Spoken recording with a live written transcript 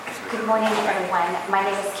Good morning, everyone. My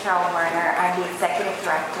name is Carol Werner. I'm the Executive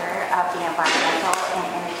Director of the Environmental and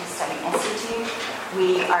Energy Study Institute.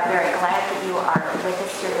 We are very glad that you are with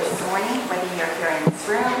us here this morning, whether you're here in this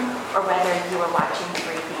room or whether you are watching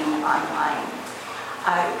the briefing online.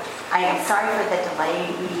 I am sorry for the delay.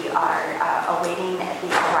 We are awaiting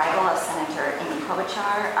the arrival of Senator Amy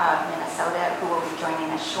Klobuchar of Minnesota, who will be joining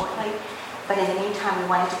us shortly. But in the meantime, we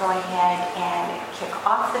wanted to go ahead and kick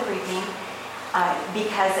off the briefing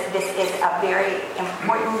because this is a very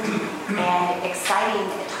important and exciting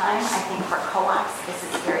time, I think, for co-ops. This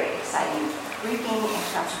is a very exciting briefing in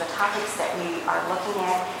terms of the topics that we are looking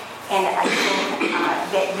at. And I think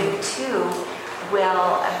that you, too,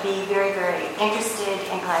 will be very, very interested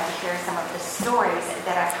and glad to hear some of the stories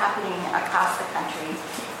that are happening across the country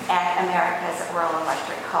at America's Rural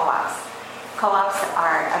Electric Co-ops. Co-ops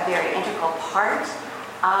are a very integral part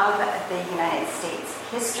of the United States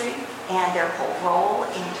history and their whole role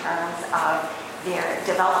in terms of their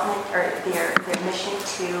development or their mission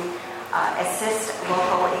to assist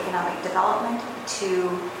local economic development,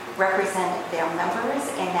 to represent their members,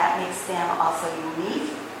 and that makes them also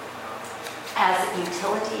unique as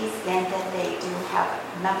utilities in that they do have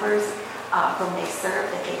members whom they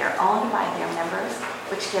serve, that they are owned by their members,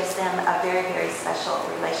 which gives them a very, very special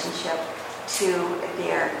relationship to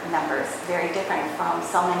their members, very different from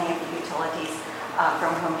so many of the utilities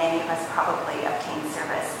from whom many of us probably obtain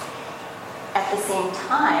service. At the same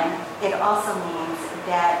time, it also means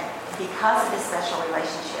that because of this special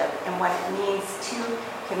relationship and what it means to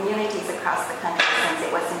communities across the country, since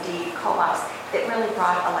it was indeed co-ops that really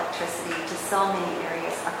brought electricity to so many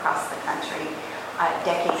areas across the country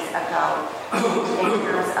decades ago in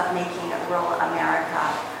terms of making rural America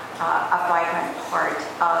a vibrant part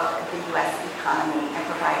of the U.S. economy and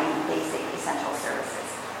providing basic essential services.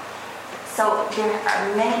 So there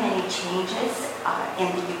are many, many changes in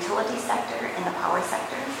the utility sector, in the power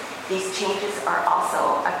sector. These changes are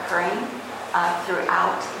also occurring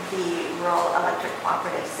throughout the rural electric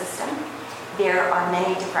cooperative system. There are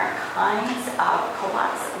many different kinds of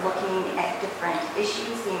co-ops looking at different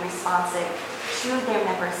issues, being responsive to their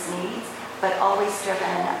members' needs, but always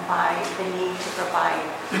driven by the need to provide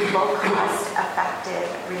low-cost, effective,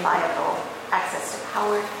 reliable access to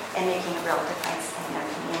power and making a real difference in their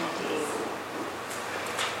communities.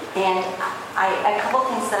 And a couple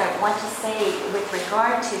things that I want to say with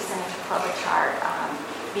regard to Senator Klobuchar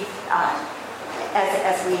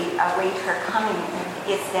as we await her coming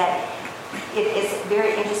is that it is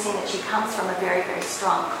very interesting that she comes from a very, very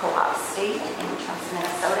strong co-op state in terms of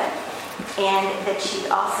Minnesota, and that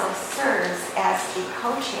she also serves as the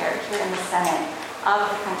co-chair here in the Senate of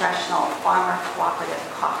the Congressional Farmer Cooperative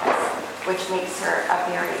Caucus, which makes her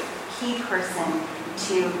a very key person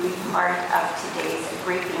to be part of today's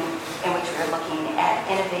briefing, in which we're looking at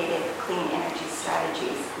innovative clean energy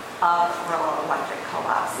strategies of rural electric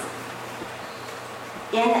co-ops.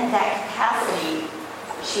 In that capacity,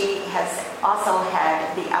 she has also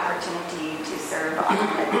had the opportunity to serve on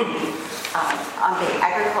the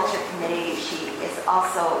Agriculture Committee. She is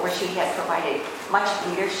also, where she has provided much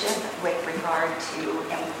leadership with regard to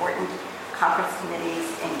important conference committees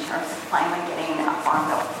in terms of finally getting a farm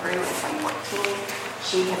bill through in 2014.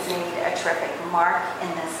 She has made a terrific mark in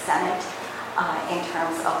the Senate in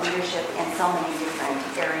terms of leadership in so many different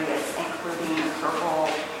areas, including her role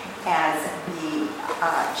as the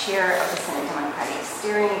chair of the Senate Democratic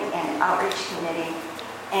Steering and Outreach Committee,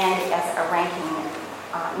 and as a ranking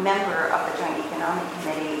member of the Joint Economic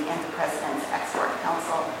Committee and the President's Export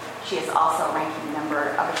Council. She is also a ranking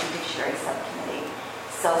member of a Judiciary Subcommittee.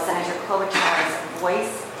 So Senator Klobuchar's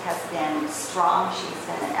voice has been strong. She's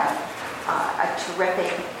been a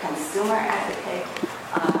terrific consumer advocate,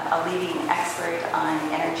 a leading expert on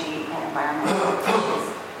energy and environmental issues.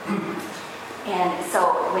 And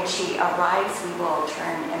so when she arrives, we will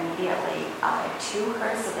turn immediately to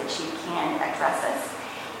her so that she can address us.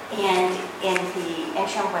 And in the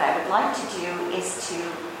interim, what I would like to do is to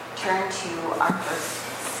turn to our first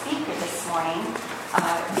speaker this morning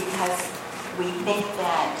because we think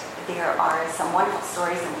that there are some wonderful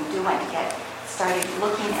stories and we do want to get started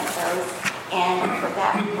looking at those. And for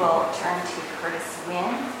that, we will turn to Curtis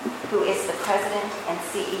Winn, who is the president and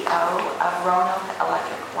CEO of Roanoke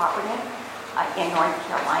Electric Cooperative in North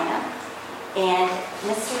Carolina. And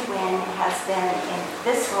Mr. Winn has been in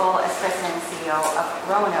this role as president and CEO of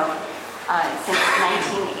Roanoke since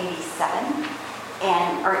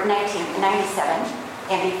 1997, or 1997.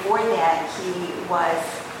 And before that, he was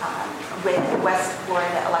with West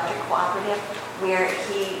Florida Electric Cooperative, where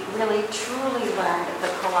he really truly learned the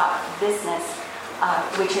co-op business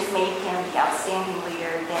which has made him the outstanding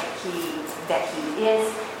leader that he is,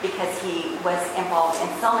 because he was involved in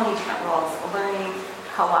so many different roles, learning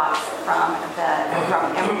co-ops from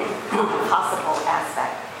every possible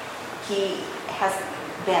aspect. He has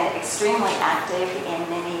been extremely active in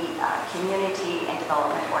many community and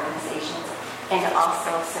development organizations, and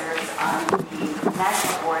also serves on the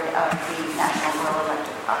national board of the National Rural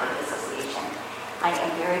Electric Property Association. I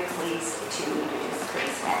am very pleased to introduce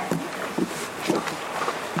Chris Smith.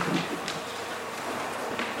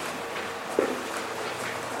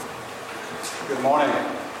 Good morning.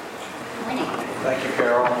 Good morning. Thank you,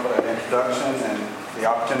 Carol, for that introduction and the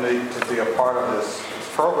opportunity to be a part of this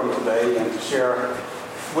program today and to share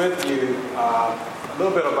with you a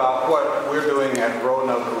little bit about what we're doing at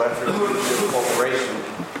Roanoke Electric Corporation.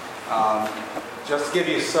 Just to give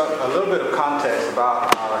you a little bit of context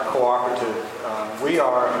about our cooperative, we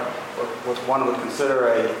are what one would consider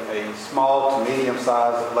a small to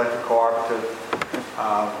medium-sized electric cooperative.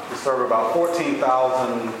 We serve about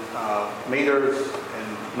 14,000 meters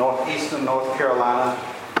in northeastern North Carolina.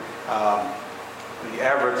 The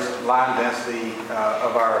average line density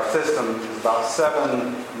of our system is about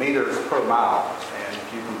 7 meters per mile. And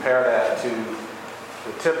if you compare that to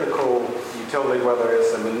the typical utility, whether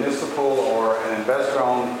it's a municipal or an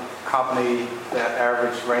investor-owned company, that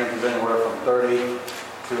average ranges anywhere from 30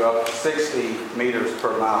 to up to 60 meters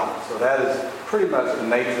per mile. So that is pretty much the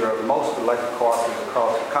nature of most electric cooperatives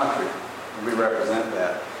across the country, and we represent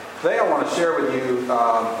that. Today I want to share with you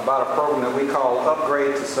about a program that we call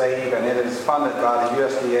Upgrade to Save, and it is funded by the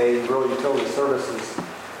USDA Rural Utility Services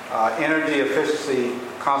Energy Efficiency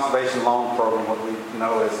Conservation Loan Program, what we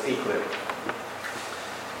know as ECLIP.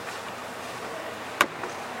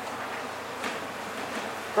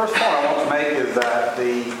 First point I want to make is that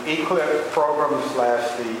the ECLIP program /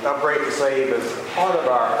 the Upgrade to Save is part of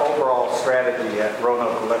our overall strategy at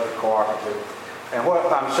Roanoke Electric Cooperative. And what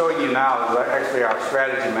I'm showing you now is actually our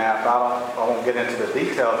strategy map. I won't get into the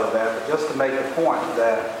details of that, but just to make the point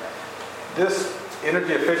that this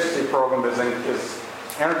energy efficiency program is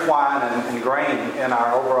intertwined and ingrained in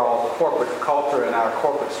our overall corporate culture and our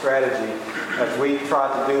corporate strategy as we try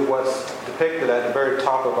to do what's depicted at the very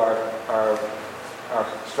top of our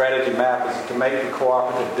strategy map, is to make the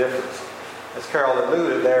cooperative difference. As Carol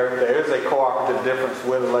alluded, there is a cooperative difference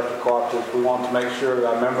with electric cooperatives. We want to make sure that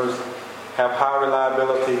our members have high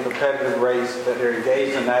reliability, competitive rates, that they're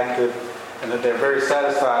engaged and active, and that they're very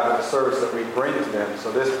satisfied with the service that we bring to them.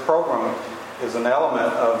 So this program is an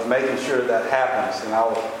element of making sure that happens, and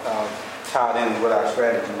I'll tie it in with our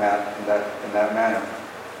strategy map in that manner.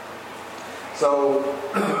 So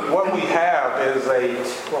what we have is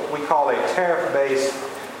what we call a tariff-based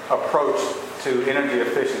approach to energy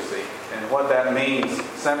efficiency. And what that means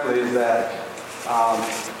simply is that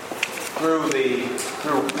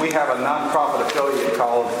we have a nonprofit affiliate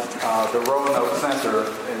called the Roanoke Center,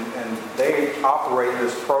 and they operate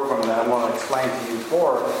this program that I want to explain to you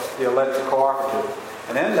for the electric cooperative.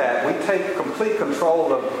 And in that, we take complete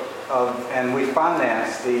control of and we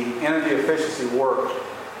finance the energy efficiency work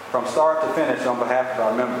from start to finish on behalf of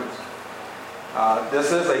our members.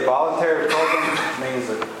 This is a voluntary program, which means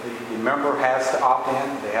that the member has to opt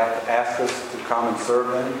in. They have to ask us to come and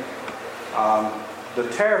serve them. The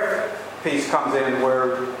tariff piece comes in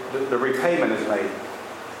where the repayment is made.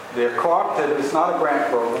 The cooperative is not a grant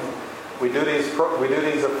program. We do these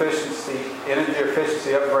energy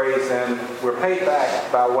efficiency upgrades, and we're paid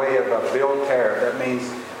back by way of a billed tariff. That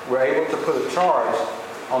means we're able to put a charge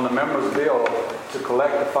on the member's bill to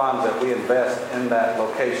collect the funds that we invest in that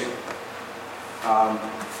location.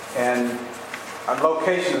 And our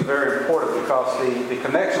location is very important because the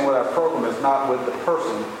connection with our program is not with the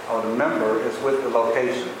person or the member, it's with the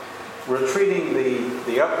location. We're treating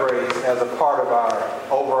the upgrades as a part of our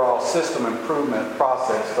overall system improvement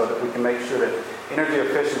process so that we can make sure that energy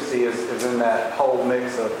efficiency is in that whole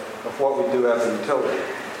mix of what we do as a utility.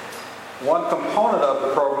 One component of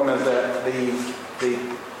the program is that the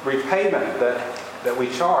repayment that we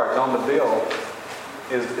charge on the bill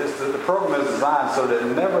is that the program is designed so that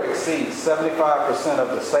it never exceeds 75% of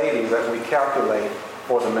the savings that we calculate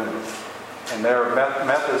for the members. And there are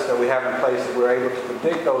methods that we have in place that we're able to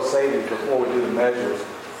predict those savings before we do the measures,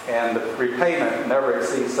 and the repayment never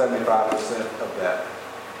exceeds 75% of that.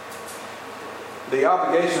 The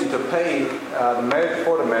obligation to pay the measure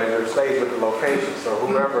for the measure stays with the location, so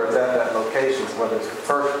whoever is at that location, whether it's the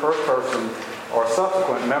first person or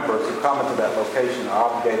subsequent members who come into that location,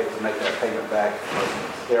 are obligated to make that payment back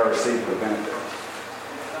because they are receiving the benefit.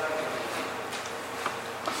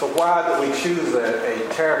 So why did we choose a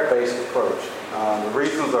tariff-based approach? The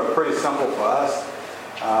reasons are pretty simple for us.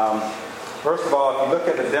 First of all, if you look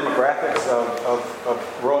at the demographics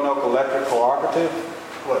of Roanoke Electric Cooperative,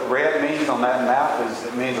 what red means on that map is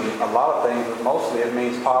it means a lot of things, but mostly it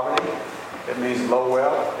means poverty, it means low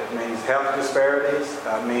wealth, it means health disparities,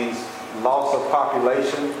 it means loss of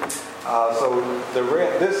population. So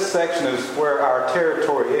this section is where our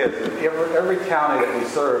territory is. Every county that we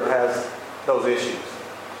serve has those issues.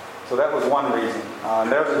 So that was one reason.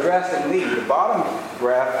 There's a drastic need. The bottom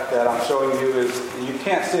graph that I'm showing you is, you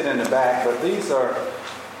can't see it in the back, but these are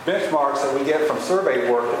benchmarks that we get from survey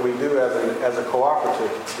work that we do as a cooperative.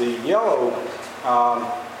 The yellow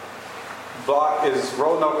block is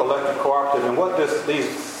Roanoke Electric Cooperative, and what these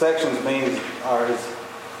sections mean is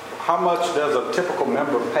how much does a typical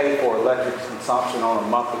member pay for electric consumption on a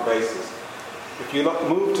monthly basis. If you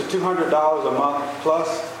move to $200 a month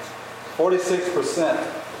plus,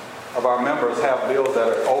 46% of our members have bills that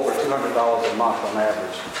are over $200 a month on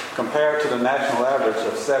average, compared to the national average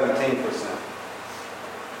of 17%.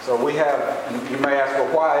 So we have, and you may ask,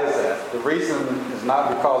 well, why is that? The reason is not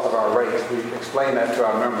because of our rates. We explain that to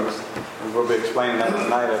our members. We will be explaining that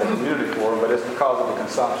tonight at a community forum, but it's because of the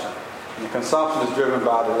consumption. And the consumption is driven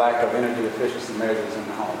by the lack of energy efficiency measures in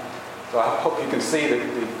the home. So I hope you can see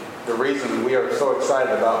the reason we are so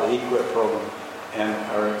excited about the EQIP program and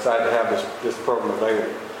are excited to have this program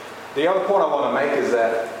available. The other point I want to make is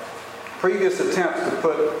that previous attempts to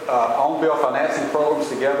put on-bill financing programs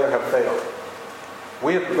together have failed.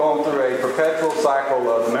 We have gone through a perpetual cycle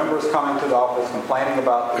of members coming to the office complaining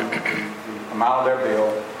about the amount of their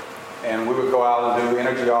bill, and we would go out and do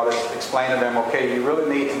energy audits, explain to them, okay, you really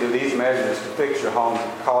need to do these measures to fix your home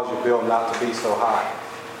to cause your bill not to be so high.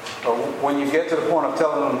 But when you get to the point of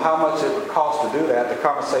telling them how much it would cost to do that, the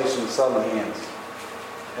conversation suddenly ends.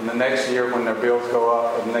 And the next year when their bills go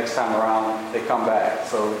up, and the next time around, they come back.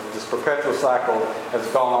 So this perpetual cycle has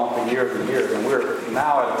gone on for years and years, and we're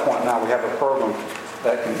now at a point now we have a program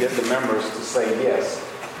that can get the members to say yes.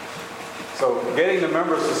 So getting the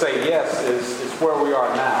members to say yes is where we are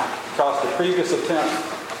now. Because the previous attempts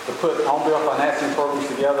to put on-bill financing programs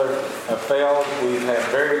together have failed. We've had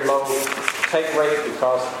very low take rate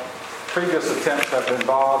because previous attempts have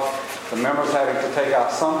involved the members having to take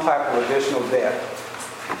out some type of additional debt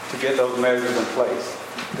to get those measures in place.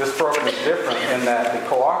 This program is different in that the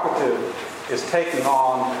cooperative is taking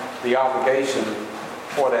on the obligation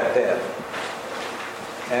for that debt.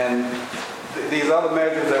 And these other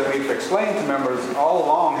measures that we've explained to members all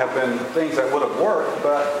along have been things that would have worked,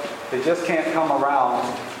 but they just can't come around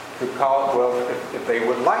because, well, if they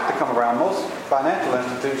would like to come around, most financial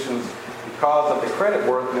institutions, because of the credit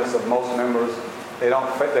worthiness of most members, they don't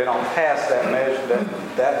pass that measure,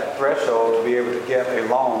 that threshold to be able to get a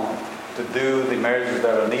loan to do the measures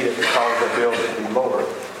that are needed to cause their bills to be lowered.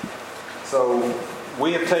 So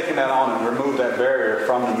we have taken that on and removed that barrier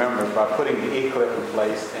from the members by putting the EQIP in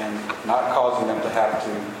place and not causing them to have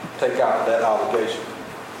to take out that obligation.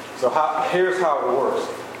 So here's how it works.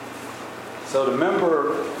 So the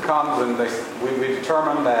member comes and we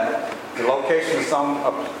determine that the location is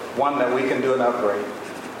one that we can do an upgrade.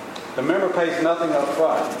 The member pays nothing up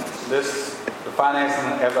front. The financing,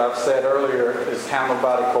 as I've said earlier, is handled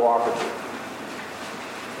by the cooperative.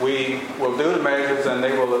 We will do the measures, and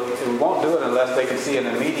we won't do it unless they can see an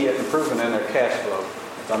immediate improvement in their cash flow,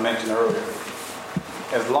 as I mentioned earlier.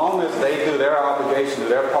 As long as they do their obligation to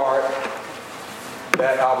their part,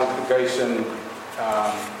 that obligation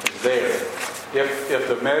is there. If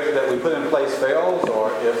the measure that we put in place fails,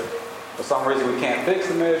 or if for some reason we can't fix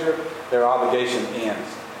the measure, their obligation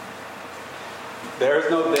ends. There is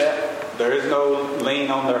no debt, there is no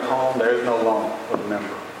lien on their home, there is no loan for the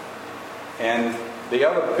member. And the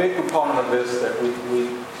other big component of this that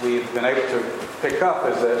we've been able to pick up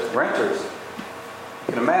is that renters,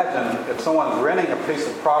 you can imagine if someone's renting a piece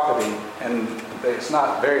of property and it's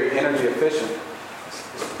not very energy efficient,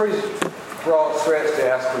 it's a pretty broad stretch to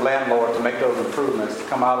ask the landlord to make those improvements, to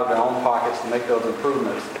come out of their own pockets to make those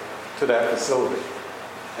improvements to that facility.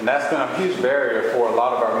 And that's been a huge barrier for a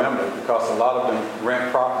lot of our members because a lot of them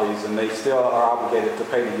rent properties and they still are obligated to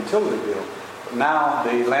pay the utility bill. But now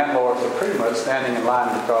the landlords are pretty much standing in line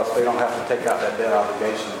because they don't have to take out that debt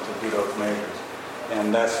obligation to do those measures.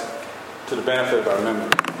 And that's to the benefit of our members.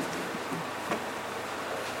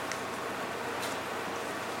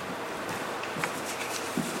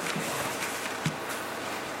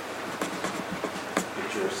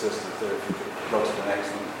 Get your assistant there if you could go to the next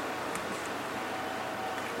one.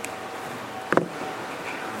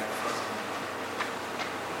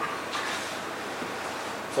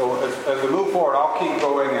 So as we move forward, I'll keep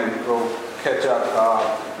going and we'll catch up.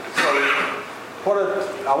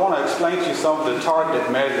 I want to explain to you some of the targeted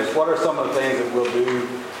measures. What are some of the things that we'll do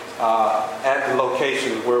at the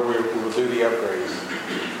location where we will do the upgrades.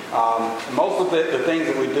 Most of the things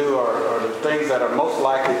that we do are the things that are most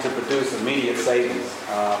likely to produce immediate savings.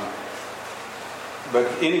 But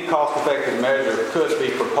any cost-effective measure could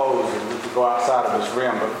be proposed and we could go outside of this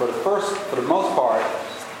realm. But for the most part,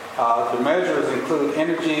 the measures include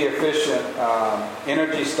energy-efficient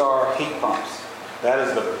Energy Star heat pumps. That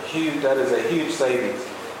is a huge savings.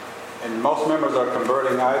 And most members are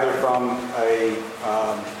converting either from a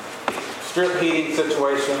strip heating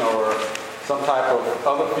situation or some type of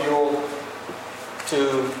other fuel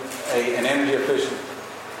to an energy-efficient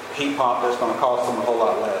heat pump that's going to cost them a whole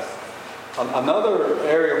lot less. Another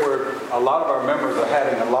area where a lot of our members are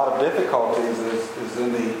having a lot of difficulties is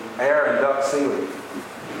in the air and duct sealing.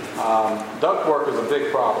 Duct work is a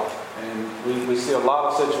big problem, and we see a lot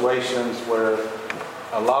of situations where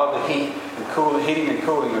a lot of the heating and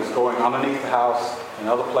cooling is going underneath the house and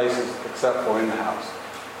other places except for in the house.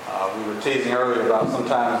 We were teasing earlier about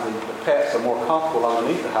sometimes the pets are more comfortable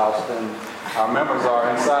underneath the house than our members are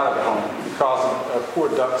inside of the home because of poor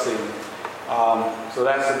duct sealing. So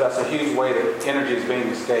that's a huge way that energy is being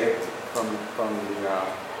escaped from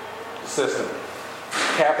the system.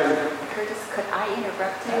 Captain? Curtis, could I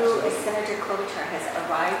interrupt you? Senator Klobuchar has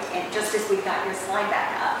arrived, and just as we got your slide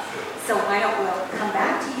back up. So why don't we come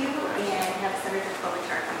back to you and have Senator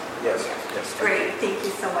Klobuchar come to the Yes. Great, thank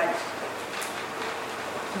you so much.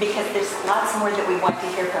 Because there's lots more that we want to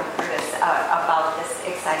hear from Curtis about this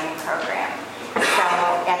exciting program. So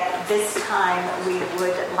at this time, we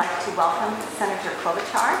would like to welcome Senator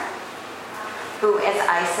Klobuchar, who, as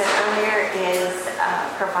I said earlier, is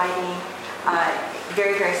providing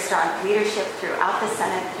very, very strong leadership throughout the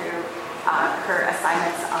Senate through her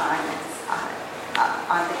assignments on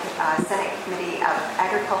the Senate Committee of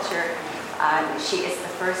Agriculture. She is the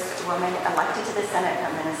first woman elected to the Senate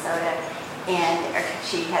from Minnesota, and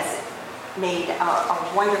she has made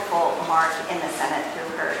a wonderful mark in the Senate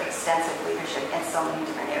through her extensive leadership in so many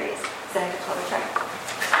different areas. Senator Klobuchar.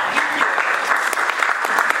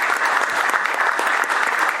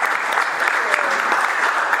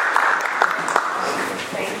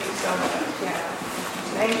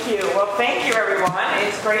 Thank you. Well, thank you, everyone.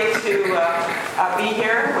 It's great to be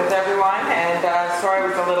here with everyone. And sorry I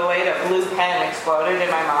was a little late. A blue pen exploded in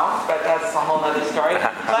my mouth, but that's a whole other story.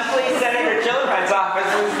 Luckily, Senator Gillibrand's office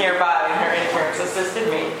was nearby, and her interns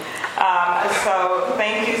assisted me. So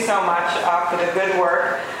thank you so much for the good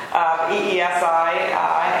work of EESI,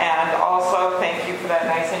 and also thank you for that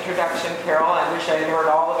nice introduction, Carol. I wish I had heard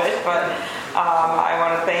all of it, but I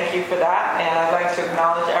want to thank you for that. And I'd like to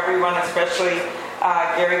acknowledge everyone, especially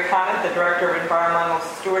Gary Conant, the Director of Environmental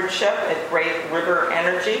Stewardship at Great River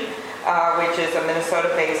Energy, which is a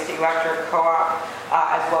Minnesota-based electric co-op,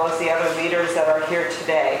 as well as the other leaders that are here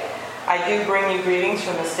today. I do bring you greetings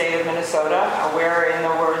from the state of Minnesota, where, in the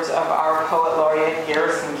words of our poet laureate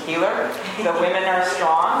Garrison Keillor, the women are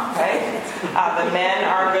strong, right? The men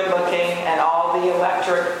are good looking, and all the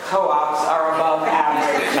electric co-ops are above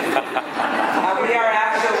average. We are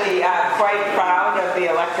actually quite proud of the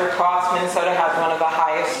electric co-ops. Minnesota has one of the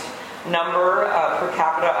highest number per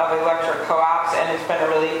capita of electric co-ops, and it's been a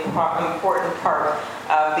really important part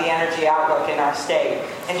of the energy outlook in our state.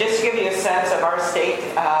 And just to give you a sense of our state,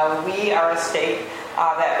 we are a state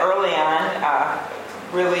that early on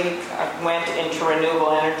really went into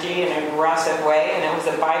renewable energy in an aggressive way, and it was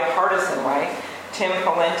a bipartisan way. Tim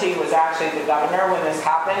Pawlenty was actually the governor when this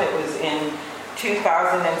happened. It was in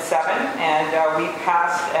 2007, and we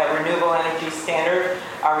passed a renewable energy standard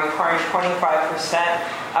requiring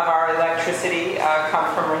 25% of our electricity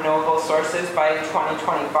come from renewable sources by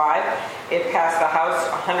 2025. It passed the House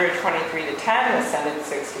 123 to 10, the Senate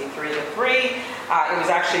 63 to 3. It was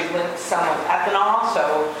actually linked some with ethanol,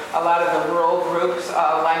 so a lot of the rural groups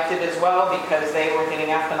liked it as well because they were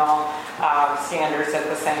getting ethanol standards at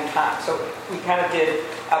the same time. So we kind of did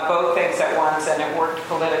both things at once, and it worked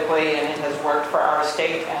politically, and it has worked for our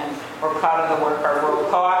state, and we're proud of the work of our rural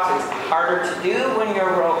co-ops. It's harder to do when you're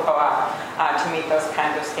a rural co-op to meet those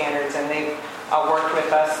kinds of standards, and they've worked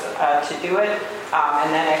with us to do it.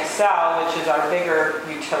 And then Xcel, which is our bigger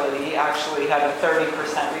utility, actually had a 30%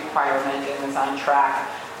 requirement and is on track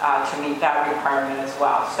to meet that requirement as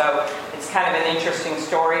well. So it's kind of an interesting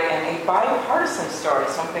story and a bipartisan story,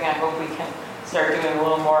 something I hope we can start doing a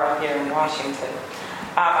little more of here in Washington.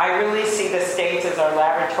 I really see the states as our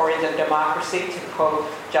laboratories of democracy, to quote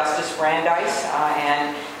Justice Brandeis,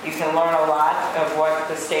 and You can learn a lot of what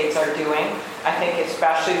the states are doing. I think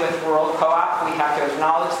especially with rural co-op, we have to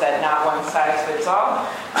acknowledge that not one size fits all.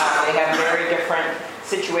 They have very different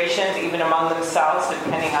situations, even among themselves,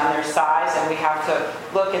 depending on their size, and we have to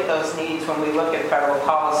look at those needs when we look at federal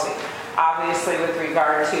policy. Obviously, with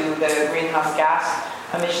regard to the greenhouse gas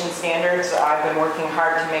emission standards, I've been working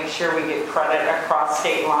hard to make sure we get credit across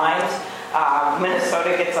state lines.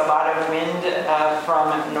 Minnesota gets a lot of wind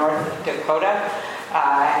from North Dakota,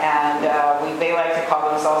 and they like to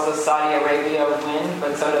call themselves the Saudi Arabia of wind,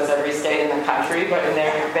 but so does every state in the country. But in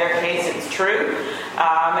their case, it's true.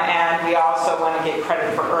 And we also want to get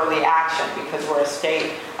credit for early action because we're a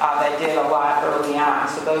state that did a lot early on.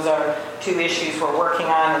 So those are two issues we're working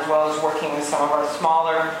on, as well as working with some of our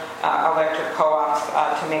smaller electric co-ops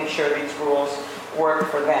to make sure these rules work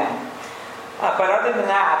for them. But other than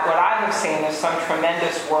that, what I have seen is some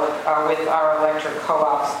tremendous work with our electric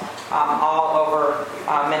co-ops all over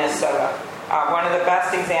Minnesota. One of the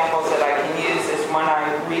best examples that I can use is one I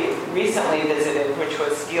recently visited, which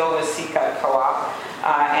was Steel Waseca Co-op.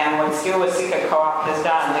 And what Steel Waseca Co-op has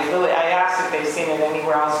done, I asked if they've seen it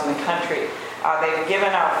anywhere else in the country. They've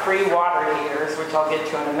given out free water heaters, which I'll get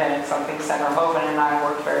to in a minute, something Senator Hoeven and I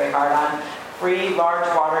worked very hard on. Free large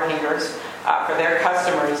water heaters for their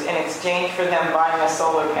customers in exchange for them buying a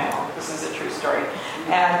solar panel. This is a true story.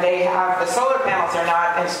 And they have, the solar panels are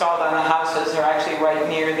not installed on the houses, they're actually right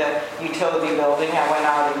near the utility building. I went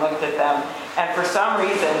out and looked at them. And for some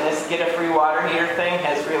reason, this get a free water heater thing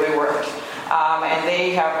has really worked. And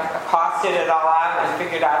they have costed it all out and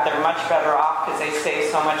figured out they're much better off because they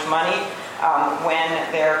save so much money when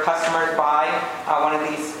their customers buy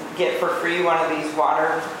get for free one of these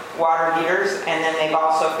water heaters, and then they've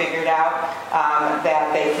also figured out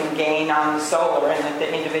that they can gain on the solar and that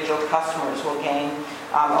the individual customers will gain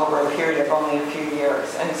over a period of only a few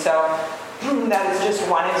years. And so that is just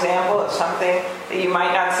one example of something that you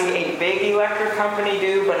might not see a big electric company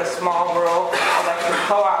do, but a small rural electric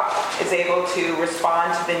co-op is able to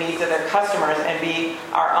respond to the needs of their customers and be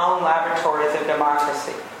our own laboratories of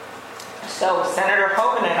democracy. So Senator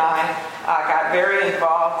Hoeven and I got very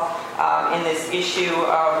involved in this issue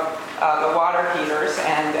of the water heaters,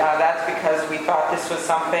 and that's because we thought this was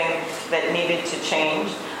something that needed to change.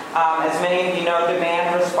 As many of you know,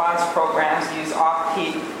 demand response programs use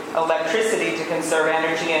off-peak electricity to conserve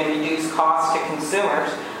energy and reduce costs to consumers.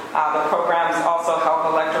 The programs also help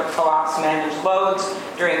electric co-ops manage loads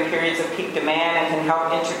during periods of peak demand and can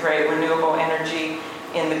help integrate renewable energy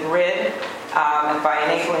in the grid by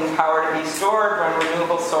enabling power to be stored when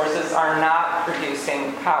renewable sources are not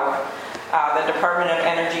producing power. The Department of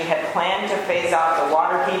Energy had planned to phase out the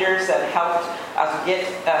water heaters that helped us get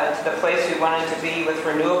to the place we wanted to be with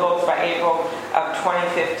renewables by April of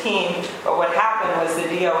 2015. But what happened was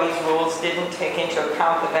the DOE's rules didn't take into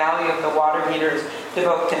account the value of the water heaters to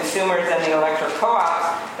both consumers and the electric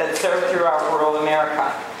co-ops that serve throughout rural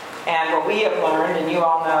America. And what we have learned, and you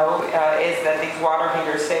all know, is that these water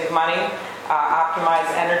heaters save money, optimize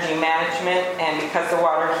energy management, and because the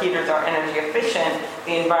water heaters are energy efficient,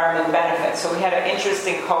 the environment benefits. So we had an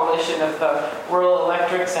interesting coalition of the rural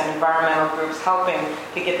electrics and environmental groups helping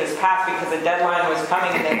to get this passed because the deadline was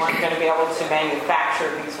coming and they weren't going to be able to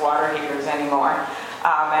manufacture these water heaters anymore.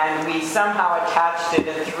 And we somehow attached it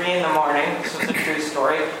at 3 in the morning, this was a true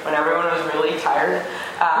story, when everyone was really tired,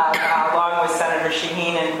 along with Senator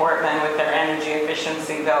Shaheen and Portman with their energy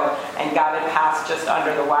efficiency bill, and got it passed just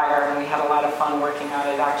under the wire, and we had a lot of fun working on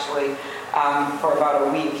it actually for about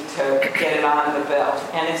a week to get it on the bill.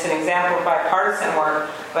 And it's an example of bipartisan work,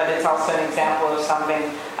 but it's also an example of something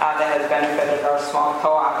that has benefited our small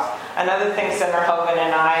co-ops. Another thing Senator Hoeven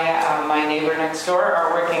and I, my neighbor next door,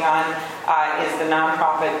 are working on is the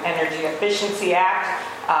Nonprofit Energy Efficiency Act.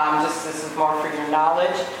 This is more for your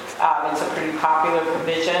knowledge. It's a pretty popular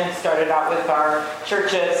provision. It started out with our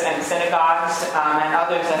churches and synagogues and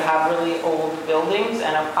others that have really old buildings,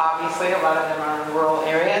 and obviously a lot of them are in rural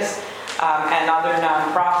areas, and other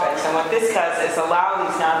nonprofits. And what this does is allow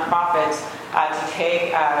these nonprofits to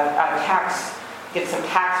take get some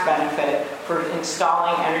tax benefit for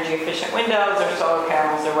installing energy efficient windows or solar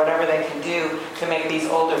panels or whatever they can do to make these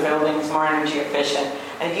older buildings more energy efficient.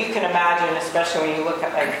 And you can imagine, especially when you look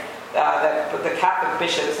at the Catholic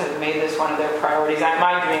bishops have made this one of their priorities.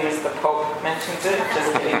 My dream is the Pope mentions it.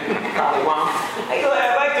 Just kidding, probably won't.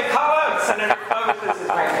 I'd like to call out Senator Pope. This is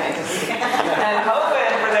my fantasy. And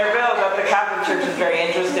Hoeven for their bill, but the Catholic Church is very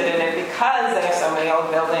interested in it because they have so many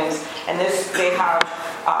old buildings. And they have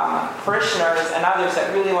parishioners and others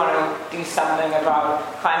that really want to do something about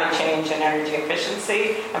climate change and energy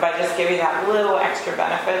efficiency. And by just giving that little extra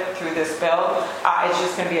benefit through this bill, it's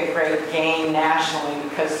just going to be a great gain nationally,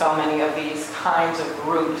 because so many of these kinds of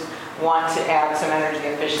groups want to add some energy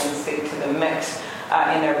efficiency to the mix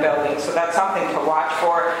in their buildings. So that's something to watch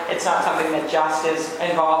for. It's not something that just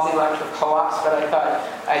involves electric co-ops, but I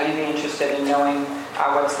thought you'd be interested in knowing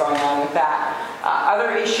what's going on with that.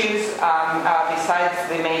 Other issues besides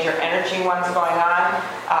the major energy ones going on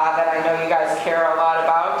that I know you guys care a lot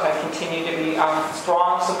about. I continue to be a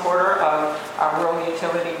strong supporter of rural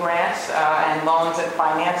utility grants and loans and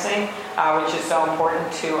financing, which is so important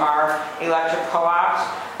to our electric co-ops.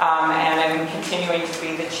 And I'm continuing to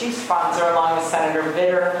be the chief sponsor, along with Senator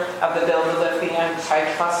Vitter, of the bill to lift the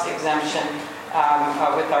antitrust exemption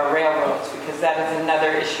with our railroads, because that is another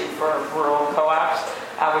issue for rural co-ops,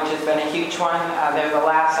 which has been a huge one. They're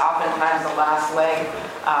oftentimes the last leg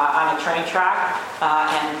on a train track,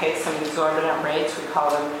 and pay some exorbitant rates. We call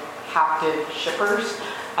them captive shippers.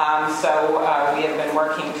 So we have been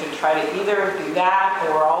working to try to either do that,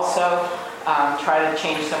 or also try to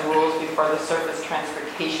change some rules before the Surface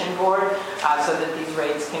Transportation Board, so that these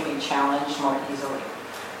rates can be challenged more easily.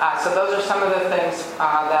 So those are some of the things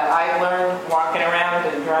that I've learned walking around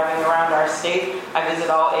and driving around our state. I visit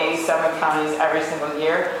all 87 counties every single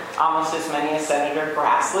year, almost as many as Senator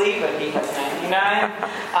Grassley, but he has 99.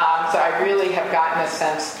 So I really have gotten a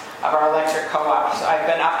sense of our electric co-ops. I've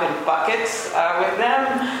been up in buckets with them,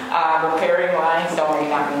 repairing lines. Don't worry,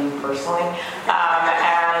 not me personally.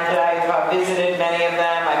 And I've visited many of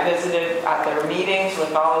them. I visited at their meetings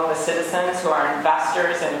with all of the citizens who are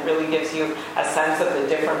investors, and it really gives you a sense of the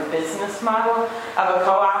different business model of a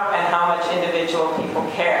co-op and how much individual people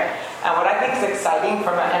care. And what I think is exciting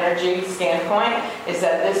from an energy standpoint is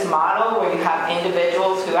that this model, where you have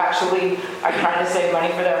individuals who actually are trying to save money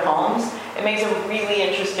for their homes, it makes them really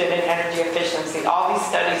interested in energy efficiency. All these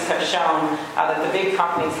studies have shown that the big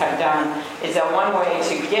companies have done is that one way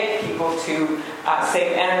to get people to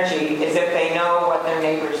save energy is if they know what their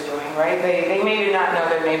neighbor's doing, right? They maybe not know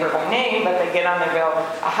their neighbor by name, but they get on their bill.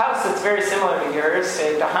 A house that's very similar to yours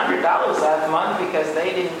saved $100 last month because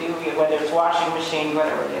they didn't do, whether it's washing machine,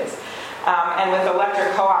 whatever it is. And with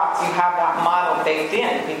electric co-ops, you have that model baked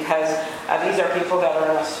in, because these are people that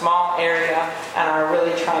are in a small area and are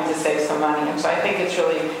really trying to save some money. And so I think it's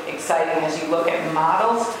really exciting as you look at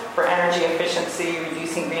models for energy efficiency,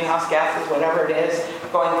 reducing greenhouse gases, whatever it is,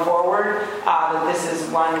 going forward, that this is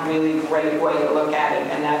one really great way to look at it,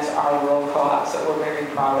 and that's our rural co-ops that we're very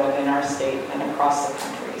proud of in our state and across the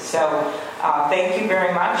country. So thank you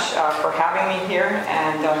very much for having me here,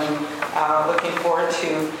 and looking forward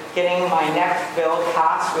to getting my next bill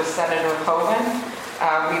passed with Senator Hogan.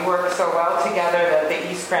 We work so well together that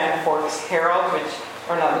the East Grand Forks Herald,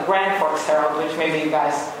 the Grand Forks Herald, which maybe you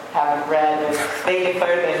guys haven't read, they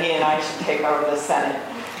declared that he and I should take over the Senate.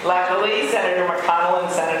 Luckily, Senator McConnell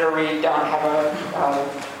and Senator Reid don't have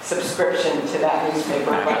a subscription to that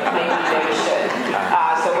newspaper, but maybe they should.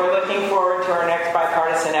 So we're looking forward to our next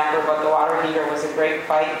bipartisan effort, but the water heater was a great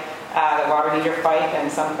fight, the water heater fight,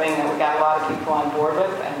 and something that we got a lot of people on board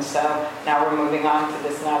with. And so now we're moving on to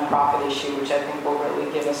this nonprofit issue, which I think will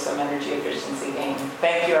really give us some energy efficiency gain.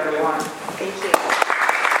 Thank you, everyone. Thank you.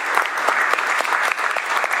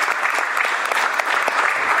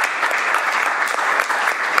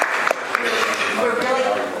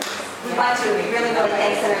 We really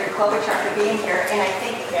thank Senator Klobuchar for being here, and I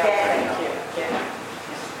think that, thank you.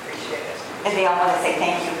 Appreciate it. and they all want to say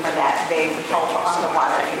thank you for that big help on the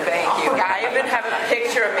water heater. Thank you. I even have a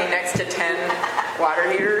picture of me next to 10 water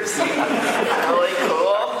heaters. Really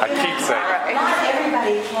cool. I keep saying. Right. Not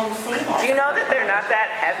everybody can say that. Do you know that they're not that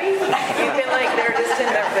heavy? You can they're just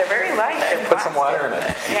they're very light. They're Put some water in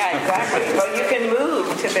it. Yeah, exactly. Well, you can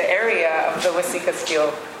move to the area of the Waseca Steel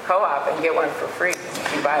Co-op and get one for free.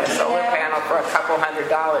 You buy a solar panel for $200.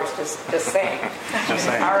 Just saying. Just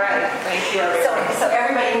saying. All right. Thank you, everyone. So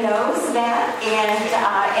everybody knows that, and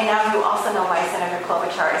now you also know why Senator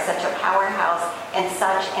Klobuchar is such a powerhouse and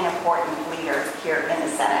such an important leader here in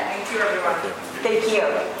the Senate. Thank you, everyone. Thank you.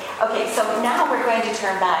 Okay, so now we're going to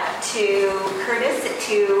turn back to Curtis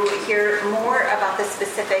to hear more about the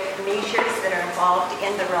specific measures that are involved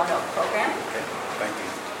in the Roanoke program. Okay, thank you.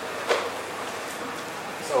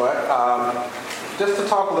 So just to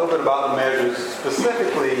talk a little bit about the measures,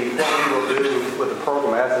 specifically what we will do with the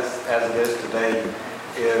program as it is today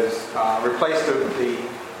is replace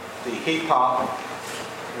the heat pump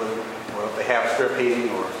with, well, if they have strip heating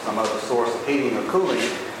or some other source of heating or cooling,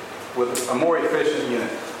 with a more efficient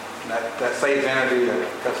unit. That saves energy,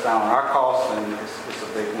 that cuts down on our costs, and it's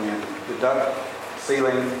a big win. The duct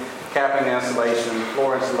sealing capping the insulation,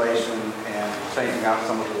 floor insulation, and changing out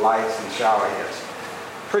some of the lights and shower heads.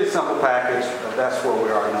 Pretty simple package, but that's where we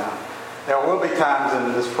are now. There will be times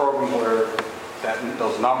in this program where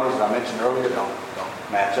those numbers I mentioned earlier don't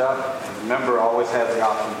match up, and the member always has the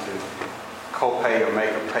option to co-pay or make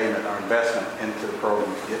a payment or investment into the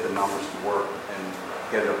program to get the numbers to work and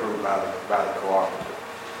get it approved by the cooperative.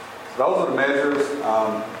 So those are the measures.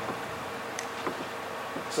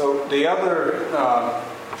 So the other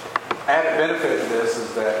added benefit to this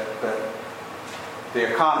is that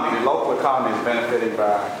the economy, the local economy is benefiting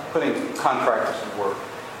by putting contractors to work.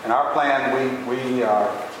 In our plan, we are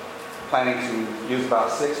planning to use about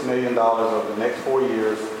 $6 million over the next 4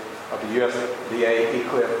 years of the USDA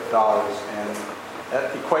EQIP dollars, and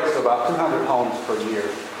that equates to about 200 homes per year.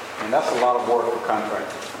 And that's a lot of work for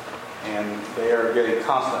contractors. And they are getting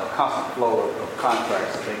constant flow of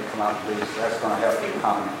contracts that they can come out and do, so that's going to help the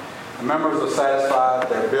economy. The members are satisfied,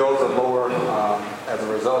 their bills are lower as a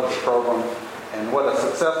result of the program. And what a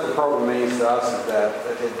successful program means to us is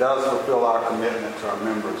that it does fulfill our commitment to our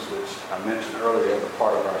members, which I mentioned earlier as a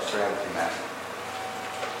part of our strategy map.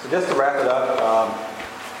 So just to wrap it up,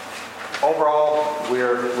 overall,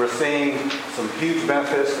 we're seeing some huge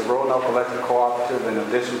benefits to Roanoke Electric Cooperative in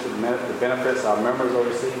addition to the benefits our members are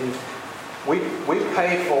receiving. We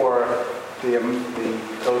pay for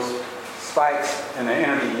those spikes in the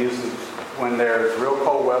energy usage when there's real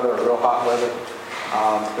cold weather or real hot weather.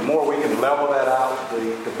 The more we can level that out,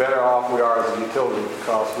 the better off we are as a utility,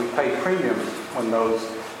 because we pay premiums when those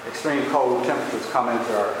extreme cold temperatures come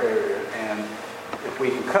into our area. And if we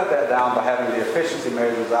can cut that down by having the efficiency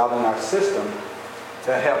measures out in our system,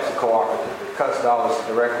 that helps the cooperative. It cuts dollars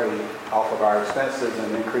directly off of our expenses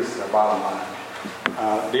and increases our bottom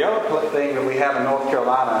line. The other thing that we have in North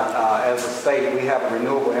Carolina, as a state, we have a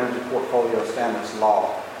renewable energy portfolio standards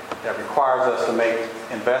law that requires us to make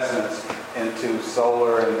investments into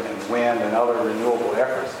solar and wind and other renewable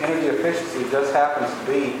efforts. Energy efficiency just happens to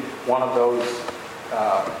be one of those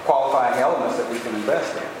qualifying elements that we can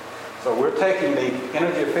invest in. So we're taking the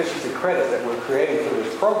energy efficiency credits that we're creating through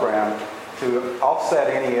this program to offset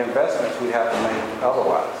any investments we have to make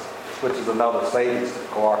otherwise, which is another savings to the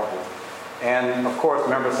cooperative. And of course,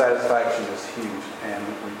 member satisfaction is huge, and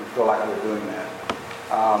we feel like we're doing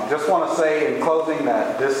that. Just want to say in closing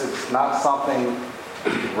that this is not something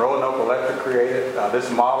Roanoke Electric created. This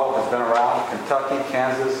model has been around. Kentucky,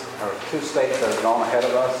 Kansas are two states that have gone ahead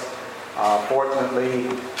of us. Fortunately,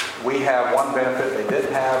 we have one benefit they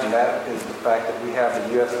didn't have, and that is the fact that we have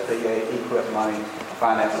the USDA EQIP money to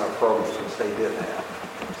finance our programs, which they didn't have.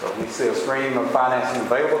 So we see a stream of financing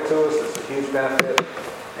available to us. It's a huge benefit,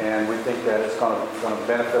 and we think that it's going to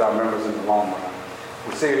benefit our members in the long run.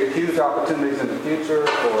 We see huge opportunities in the future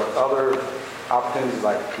for other opportunities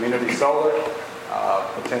like community solar,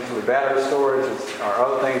 potentially battery storage, or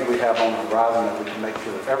other things we have on the horizon that we can make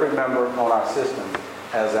sure that every member on our system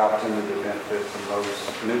has the opportunity to benefit from those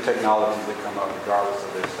new technologies that come up regardless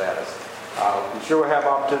of their status. I'm sure we'll have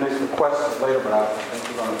opportunities for questions later, but I think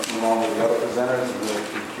we're going to move on to the other presenters and we'll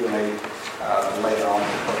do Q&A later on.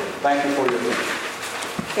 Thank you for your attention.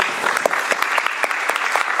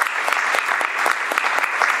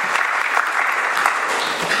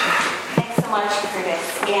 Much, Curtis.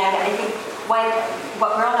 And I think what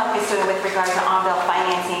Roanoke is doing with regard to on-bill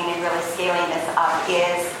financing and really scaling this up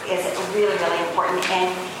is really, really important.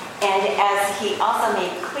 And as he also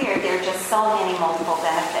made clear, there are just so many multiple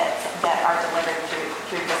benefits that are delivered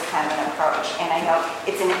through this kind of an approach. And I know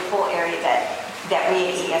it's a full area that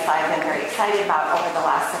we at ESI have been very excited about over the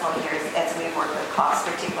last several years as we've worked with costs,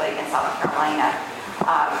 particularly in South Carolina,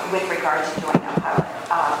 with regard to doing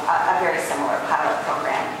a very similar pilot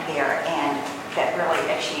program there, and that really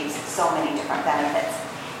achieves so many different benefits.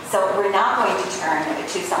 So we're now going to turn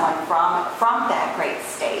to someone from that great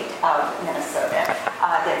state of Minnesota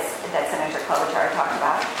that Senator Klobuchar talked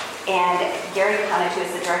about. And Gary Conant, who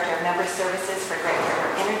is the Director of Member Services for Great River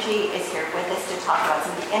Energy, is here with us to talk about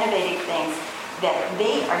some of the innovative things that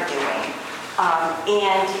they are doing.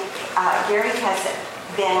 Gary has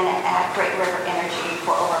been at Great River Energy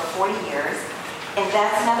for over 40 years. And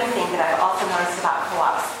that's another thing that I've also noticed about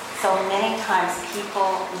co-ops. So many times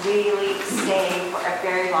people really stay for a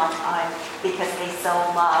very long time because they so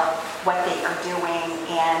love what they are doing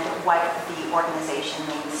and what the organization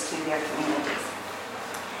means to their communities.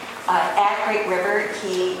 At Great River,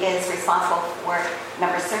 he is responsible for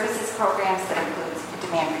member services programs that includes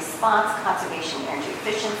demand response, conservation energy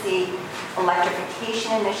efficiency,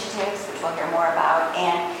 electrification initiatives, which we'll hear more about,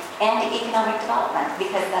 and economic development,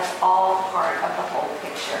 because that's all part of the whole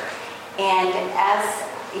picture. And as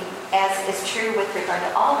is true with regard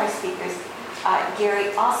to all of our speakers,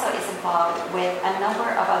 Gary also is involved with a number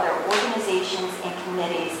of other organizations and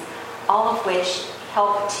committees, all of which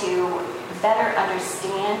help to better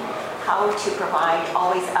understand how to provide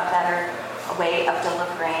always a better way of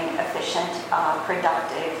delivering efficient,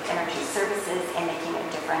 productive energy services and making a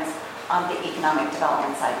difference on the economic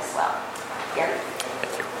development side as well. Gary?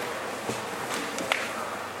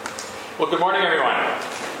 Well, good morning, everyone.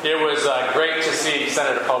 It was great to see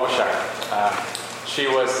Senator Klobuchar. She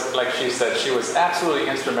was, like she said, she was absolutely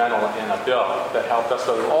instrumental in a bill that helped us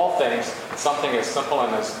go through all things, something as simple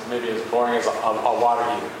and as maybe as boring as a water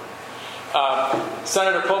heater.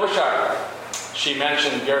 Senator Klobuchar, she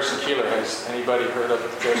mentioned Garrison Keillor. Has anybody heard of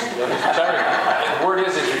Garrison Keillor? He's retiring. The word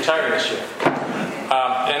is he's retiring this year.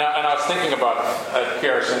 And I was thinking about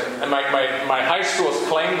Garrison, and my high school's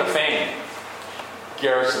claim to fame.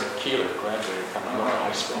 Garrison Keillor graduated from my local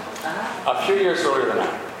high school a few years earlier than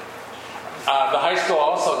that. The high school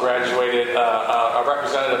also graduated a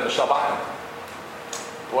representative, Michelle Bachmann.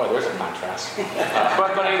 Boy, there's a contrast.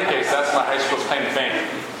 But in any case, that's my high school's claim to fame.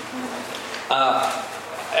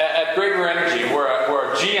 At Great River Energy, we're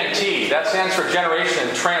a G&T. That stands for Generation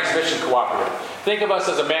and Transmission Cooperative. Think of us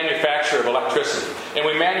as a manufacturer of electricity. And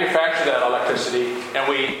we manufacture that electricity and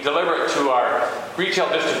we deliver it to our retail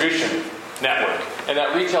distribution network. And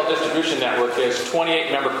that retail distribution network is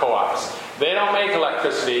 28 member co-ops. They don't make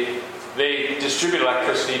electricity. They distribute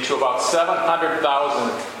electricity to about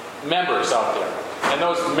 700,000 members out there. And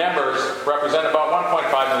those members represent about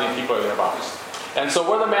 1.5 million people or thereabouts. And so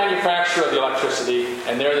we're the manufacturer of the electricity,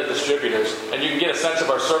 and they're the distributors. And you can get a sense of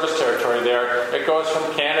our service territory there. It goes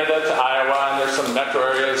from Canada to Iowa, and there's some metro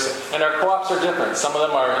areas. And our co-ops are different. Some of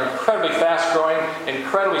them are incredibly fast-growing,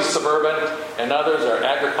 incredibly suburban, and others are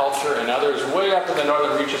agriculture, and others way up in the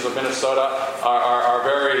northern reaches of Minnesota are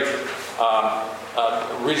very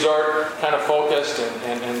resort kind of focused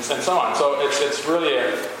and so on. So it's really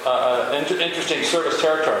an interesting service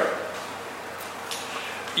territory.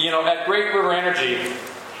 You know, at Great River Energy,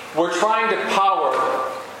 we're trying to power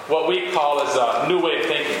what we call as a new way of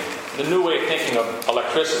thinking, the new way of thinking of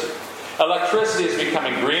electricity. Electricity is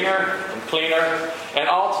becoming greener and cleaner, and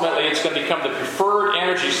ultimately it's going to become the preferred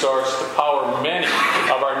energy source to power many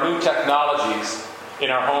of our new technologies in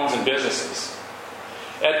our homes and businesses.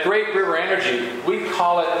 At Great River Energy, we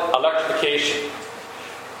call it electrification.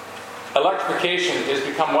 Electrification has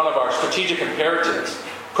become one of our strategic imperatives.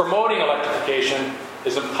 Promoting electrification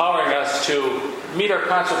is empowering us to meet our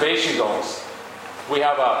conservation goals. We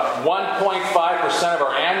have a 1.5% of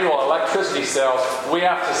our annual electricity sales we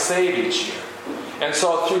have to save each year. And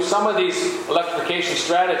so through some of these electrification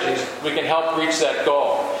strategies, we can help reach that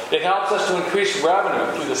goal. It helps us to increase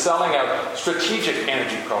revenue through the selling of strategic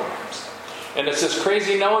energy programs. And it's this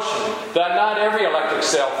crazy notion that not every electric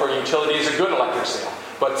sale for a utility is a good electric sale,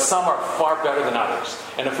 but some are far better than others.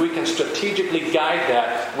 And if we can strategically guide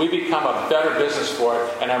that, we become a better business for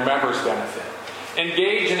it, and our members benefit.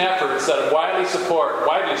 Engage in efforts that widely support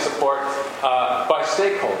by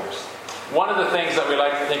stakeholders. One of the things that we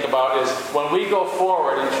like to think about is when we go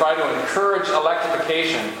forward and try to encourage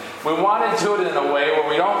electrification, we want to do it in a way where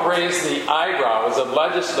we don't raise the eyebrows of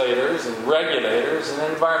legislators and regulators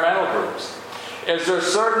and environmental groups. Is there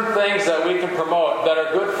certain things that we can promote that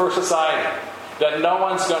are good for society that no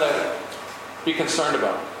one's going to be concerned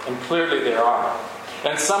about? And clearly there are.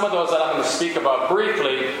 And some of those that I'm going to speak about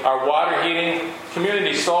briefly are water heating,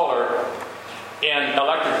 community solar, and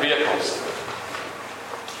electric vehicles.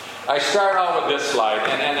 I start out with this slide,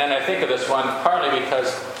 and I think of this one partly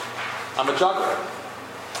because I'm a juggler.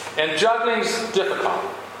 And juggling's difficult.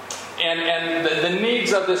 And the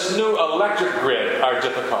needs of this new electric grid are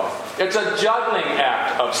difficult. It's a juggling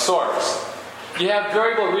act of sorts. You have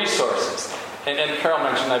variable resources. And Carol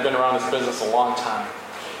mentioned I've been around this business a long time.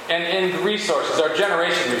 And resources are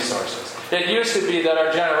generation resources. It used to be that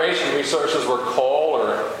our generation resources were coal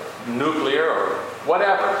or nuclear or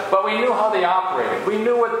whatever. But we knew how they operated. We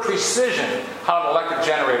knew with precision how an electric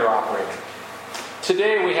generator operated.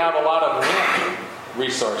 Today we have a lot of wind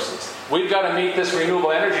resources. We've got to meet this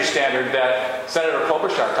renewable energy standard that Senator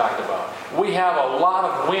Klobuchar talked about. We have a lot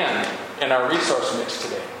of wind in our resource mix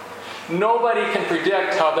today. Nobody can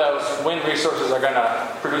predict how those wind resources are going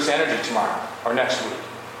to produce energy tomorrow or next week.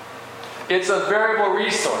 It's a variable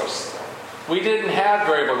resource. We didn't have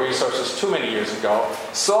variable resources too many years ago.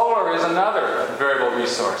 Solar is another variable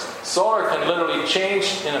resource. Solar can literally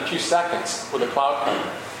change in a few seconds with a cloud cover.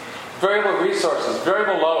 Variable resources,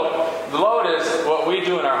 variable load. Load is what we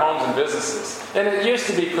do in our homes and businesses. And it used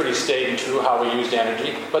to be pretty staid and true how we used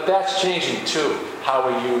energy, but that's changing too, how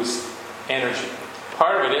we use energy.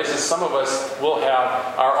 Part of it is some of us will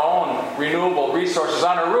have our own renewable resources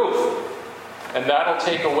on our roof. And that'll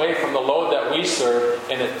take away from the load that we serve,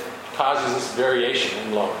 and it causes this variation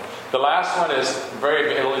in load. The last one is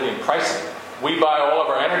variability in pricing. We buy all of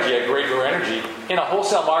our energy at Great River Energy in a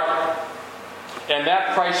wholesale market. And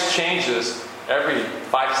that price changes every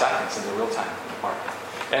 5 seconds in the real-time market.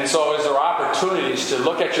 And so is there opportunities to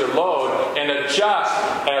look at your load and adjust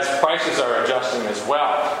as prices are adjusting as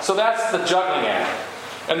well. So that's the juggling act.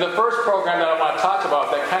 And the first program that I want to talk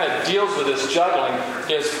about that kind of deals with this juggling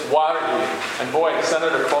is water heating. And boy,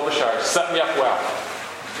 Senator Klobuchar set me up well.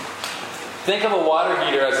 Think of a water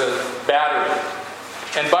heater as a battery.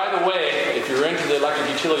 And by the way, if you're into the electric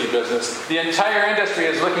utility business, the entire industry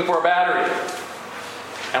is looking for a battery.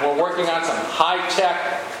 And we're working on some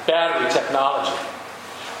high-tech battery technology.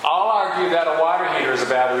 I'll argue that a water heater is a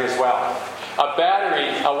battery as well.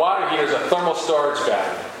 A water heater is a thermal storage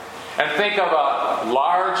battery. And think of a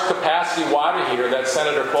large capacity water heater that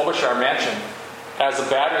Senator Klobuchar mentioned as a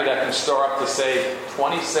battery that can store up to, say,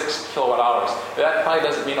 26 kilowatt hours. That probably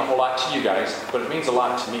doesn't mean a whole lot to you guys, but it means a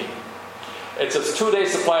lot to me. It's a 2-day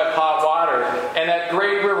supply of hot water, and at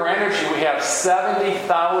Great River Energy we have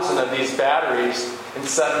 70,000 of these batteries in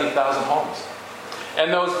 70,000 homes.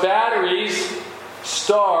 And those batteries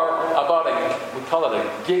store about we call it a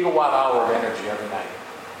gigawatt hour of energy every night.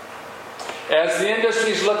 As the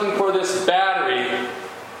industry is looking for this battery,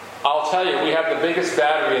 I'll tell you, we have the biggest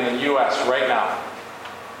battery in the U.S. right now.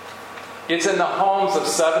 It's in the homes of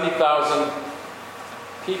 70,000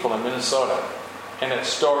 people in Minnesota, and it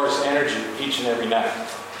stores energy each and every night.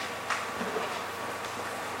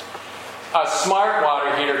 A smart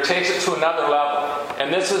water heater takes it to another level.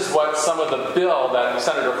 And this is what some of the bill that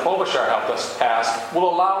Senator Klobuchar helped us pass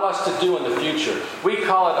will allow us to do in the future. We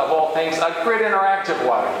call it, of all things, a grid interactive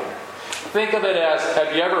water heater. Think of it as,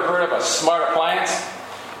 have you ever heard of a smart appliance?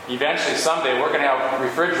 Eventually, someday, we're going to have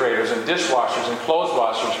refrigerators and dishwashers and clothes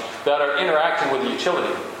washers that are interacting with the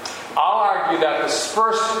utility. I'll argue that the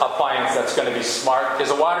first appliance that's going to be smart is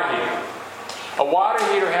a water heater. A water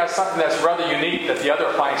heater has something that's rather unique that the other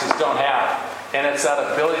appliances don't have, and it's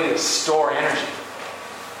that ability to store energy.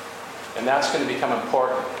 And that's going to become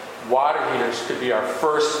important. Water heaters could be our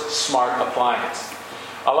first smart appliance.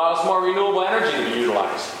 Allows more renewable energy to be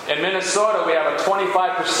utilized. In Minnesota, we have a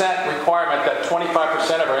 25% requirement that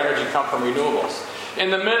 25% of our energy come from renewables.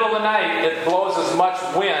 In the middle of the night, it blows as much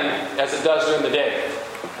wind as it does during the day.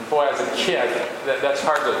 And boy, as a kid, that's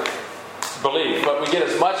hard to believe, but we get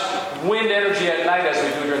as much wind energy at night as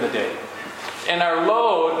we do during the day. And our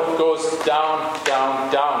load goes down,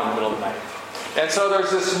 down, down in the middle of the night. And so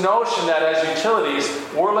there's this notion that as utilities,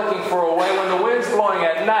 we're looking for a way, when the wind's blowing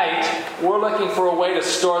at night, we're looking for a way to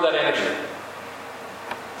store that energy.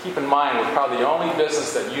 Keep in mind, we're probably the only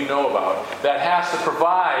business that you know about that has to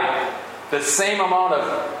provide the same amount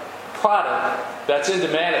of product that's in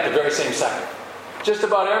demand at the very same second. Just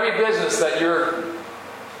about every business that you're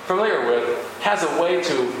familiar with has a way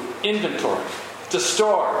to inventory, to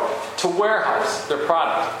store, to warehouse their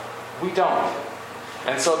product. We don't.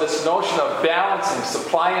 And so this notion of balancing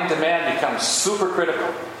supply and demand becomes super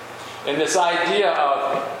critical. And this idea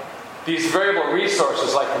of these variable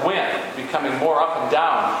resources like wind becoming more up and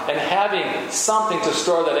down and having something to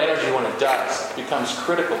store that energy when it does becomes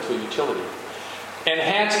critical to a utility.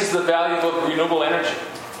 Enhances the value of renewable energy.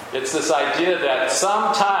 It's this idea that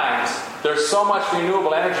sometimes there's so much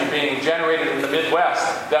renewable energy being generated in the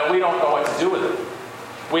Midwest that we don't know what to do with it.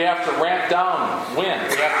 We have to ramp down wind.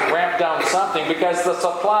 We have to ramp down something because the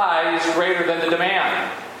supply is greater than the demand.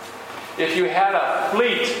 If you had a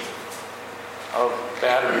fleet of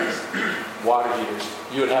batteries, water heaters,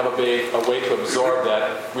 you would have a way to absorb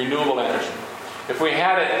that renewable energy. If we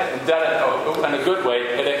had it done it in a good way,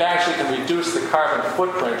 it actually can reduce the carbon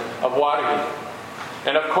footprint of water heating.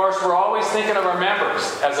 And of course, we're always thinking of our members.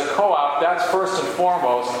 As a co-op, that's first and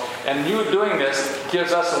foremost. And you doing this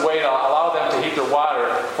gives us a way to allow them to heat their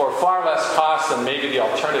water for far less cost than maybe the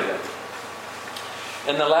alternative.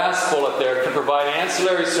 And the last bullet there can provide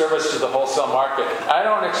ancillary service to the wholesale market. I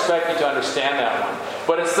don't expect you to understand that one.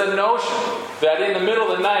 But it's the notion that in the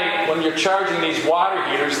middle of the night, when you're charging these water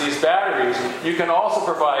heaters, these batteries, you can also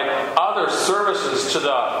provide other services to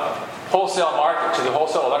the wholesale market, to the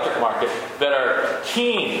wholesale electric market, that are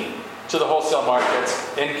keen to the wholesale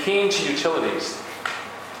markets and keen to utilities.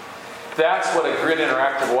 That's what a grid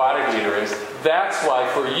interactive water heater is. That's why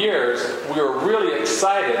for years we were really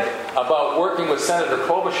excited about working with Senator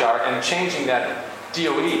Klobuchar and changing that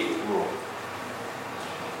DOE rule.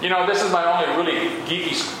 You know, this is my only really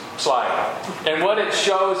geeky slide. And what it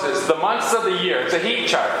shows is the months of the year. It's a heat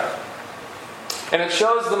chart. And it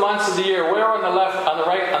shows the months of the year. Where on the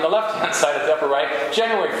left-hand side of the upper right,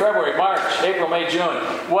 January, February, March, April, May, June.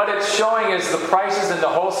 What it's showing is the prices in the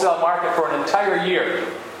wholesale market for an entire year.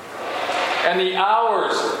 And the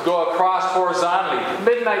hours go across horizontally.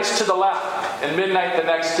 Midnight's to the left, and midnight the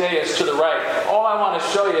next day is to the right. All I want to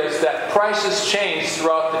show you is that prices change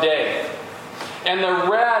throughout the day. And the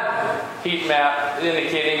red heat map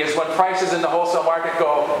indicating is when prices in the wholesale market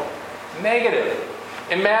go negative.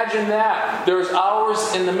 Imagine that. There's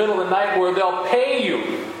hours in the middle of the night where they'll pay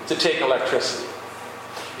you to take electricity.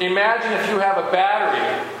 Imagine if you have a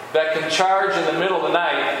battery that can charge in the middle of the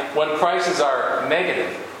night when prices are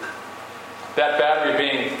negative. That battery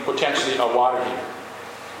being potentially a water heater.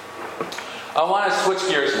 I want to switch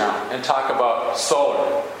gears now and talk about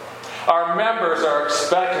solar. Our members are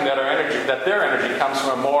expecting that their energy comes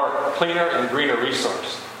from a more cleaner and greener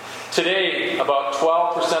resource. Today, about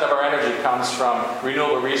 12% of our energy comes from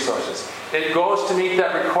renewable resources. It goes to meet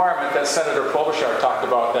that requirement that Senator Klobuchar talked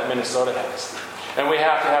about that Minnesota has. And we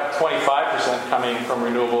have to have 25% coming from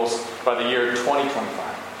renewables by the year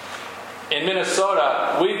 2025. In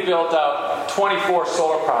Minnesota, we've built out 24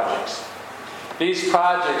 solar projects. These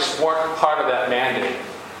projects weren't part of that mandate.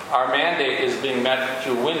 Our mandate is being met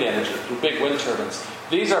through wind energy, through big wind turbines.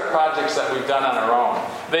 These are projects that we've done on our own.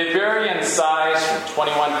 They vary in size from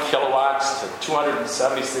 21 kilowatts to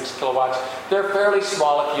 276 kilowatts. They're fairly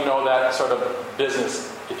small if you know that sort of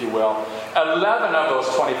business, if you will. 11 of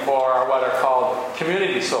those 24 are what are called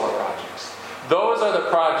community solar projects. Those are the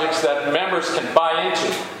projects that members can buy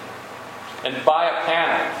into and buy a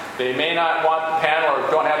panel. They may not want the panel or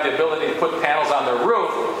don't have the ability to put panels on their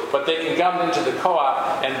roof, but they can come into the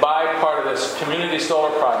co-op and buy part of this community solar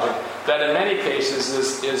project that in many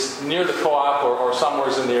cases is near the co-op or somewhere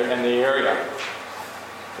in the area.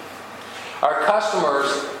 Our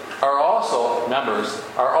customers members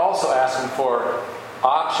are also asking for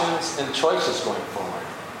options and choices going forward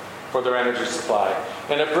for their energy supply.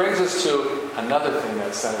 And it brings us to another thing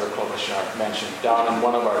that Senator Klobuchar mentioned down in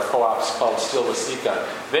one of our co-ops called Still Waseca.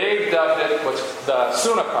 They've dubbed it the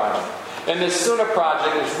SUNA project. And this SUNA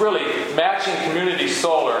project is really matching community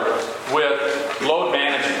solar with load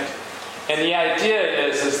management. And the idea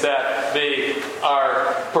is that they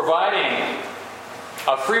are providing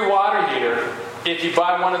a free water heater if you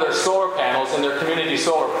buy one of their solar panels in their community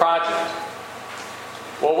solar project.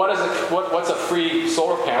 Well, what's a free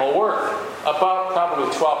solar panel worth? About probably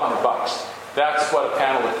 $1,200. That's what a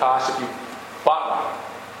panel would cost if you bought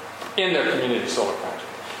one in their community solar project.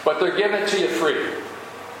 But they're giving it to you free.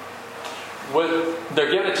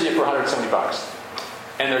 They're giving it to you for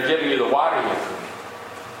 $170. And they're giving you the water heater free.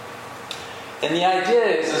 And the idea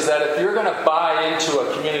is that if you're going to buy into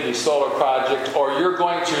a community solar project or you're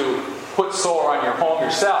going to put solar on your home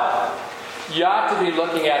yourself, you have to be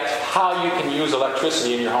looking at how you can use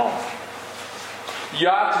electricity in your home. You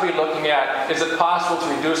have to be looking at, is it possible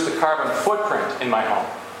to reduce the carbon footprint in my home?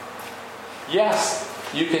 Yes,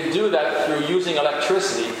 you can do that through using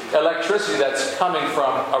electricity that's coming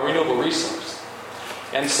from a renewable resource.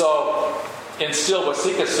 And so, in Still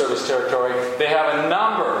Waseca service territory, they have a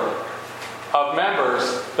number of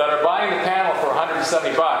members that are buying the panel for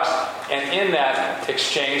 $170, and in that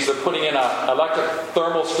exchange, they're putting in an electric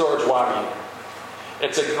thermal storage water heater.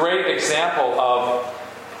 It's a great example of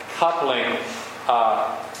coupling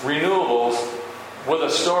renewables with a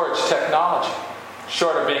storage technology,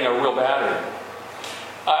 short of being a real battery.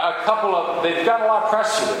 They've got a lot of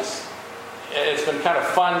press to this. It's been kind of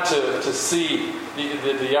fun to see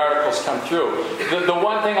the articles come through. The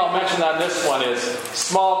one thing I'll mention on this one is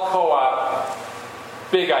small co-op,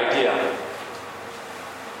 big idea.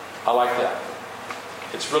 I like that.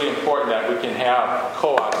 It's really important that we can have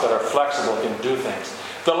co-ops that are flexible, can do things.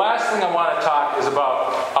 The last thing I want to talk is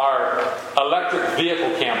about our electric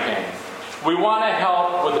vehicle campaign. We want to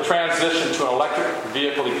help with the transition to an electric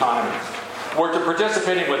vehicle economy. We're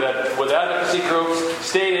participating with advocacy groups,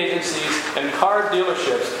 state agencies, and car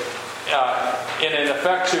dealerships in an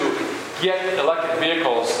effect to get electric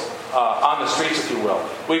vehicles on the streets, if you will.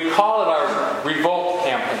 We call it our Revolt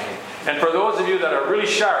campaign. And for those of you that are really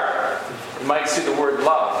sharp, you might see the word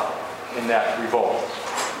love in that Revolt.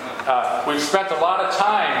 We've spent a lot of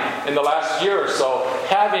time in the last year or so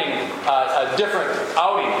having different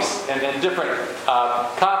outings and different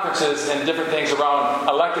conferences and different things around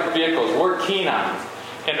electric vehicles. We're keen on them.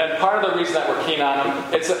 And then part of the reason that we're keen on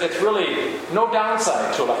them, it's really no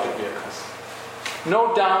downside to electric vehicles.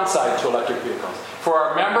 No downside to electric vehicles. For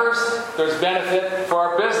our members, there's benefit. For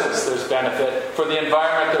our business, there's benefit. For the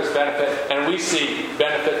environment, there's benefit. And we see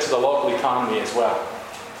benefit to the local economy as well.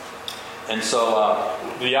 And so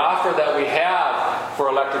the offer that we have for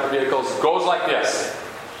electric vehicles goes like this.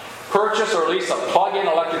 Purchase or lease a plug-in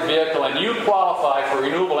electric vehicle and you qualify for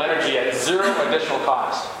renewable energy at zero additional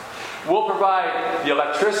cost. We'll provide the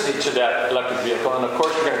electricity to that electric vehicle, and of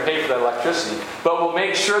course you're going to pay for that electricity, but we'll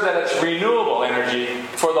make sure that it's renewable energy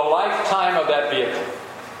for the lifetime of that vehicle.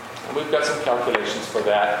 And we've got some calculations for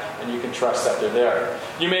that, and you can trust that they're there.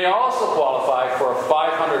 You may also qualify for a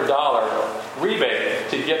 $500 rebate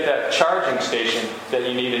to get that charging station that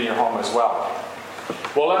you need in your home as well.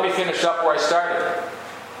 Well, let me finish up where I started.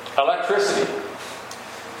 Electricity.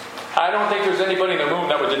 I don't think there's anybody in the room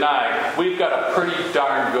that would deny we've got a pretty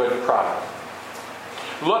darn good product.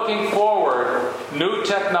 Looking forward, new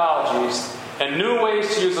technologies and new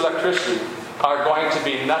ways to use electricity are going to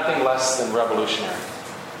be nothing less than revolutionary.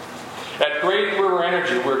 At Great River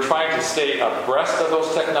Energy, we're trying to stay abreast of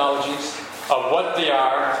those technologies, of what they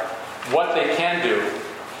are, what they can do,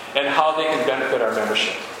 and how they can benefit our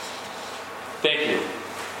membership. Thank you.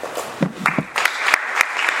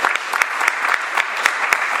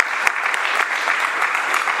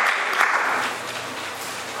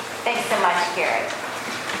 Thanks so much, Garrett.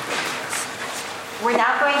 We're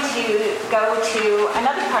now going to go to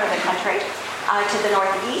another part of the country, to the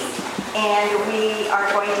northeast, and we are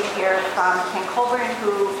going to hear from Ken Colburn,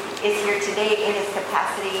 who is here today in his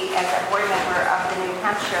capacity as a board member of the New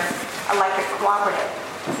Hampshire Electric Cooperative.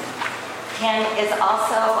 Ken is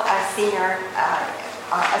also a senior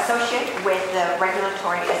associate with the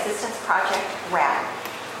Regulatory Assistance Project, RAP,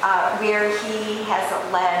 where he has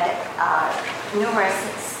led numerous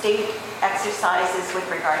state exercises with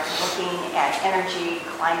regard to looking at energy,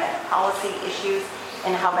 climate policy issues,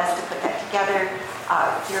 and how best to put that together.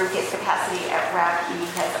 Through his capacity at RAP, he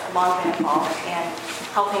has long been involved in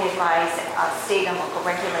helping advise state and local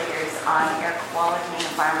regulators on air quality,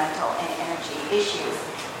 environmental, and energy issues.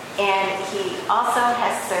 And he also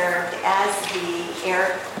has served as the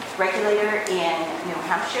air regulator in New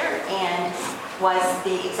Hampshire and was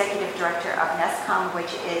the executive director of NESCOM,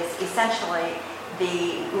 which is essentially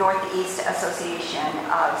the Northeast Association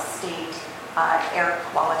of State Air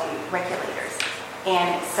Quality Regulators.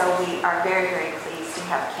 And so we are very, very pleased to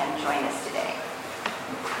have Ken join us today.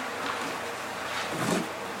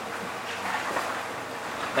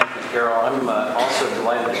 Thank you, Carol. I'm also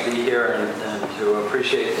delighted to be here and to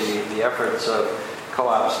appreciate the efforts of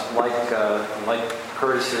co-ops like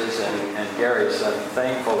Curtis's and Gary's. I'm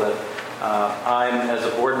thankful that I'm, as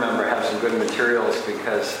a board member, have some good materials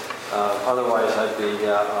because otherwise I'd be,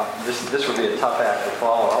 this would be a tough act to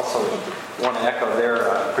follow. I also want to echo their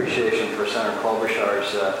appreciation for Senator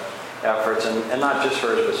Klobuchar's efforts, and not just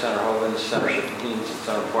hers, but Senator Hogan's, Senator Shaheen's, and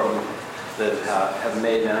Senator Portman, that have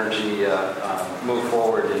made energy move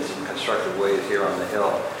forward in some constructive ways here on the Hill.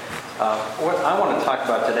 What I want to talk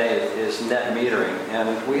about today is net metering,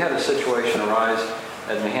 and we had a situation arise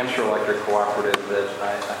at New Hampshire Electric Cooperative that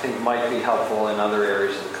I think might be helpful in other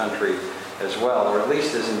areas of the country as well, or at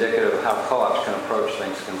least is indicative of how co-ops can approach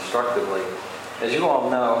things constructively. As you all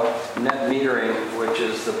know, net metering, which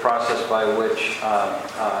is the process by which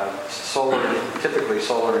typically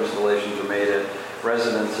solar installations are made at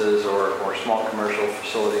residences or small commercial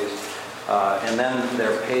facilities, and then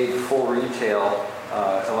they're paid full retail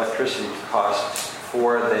electricity costs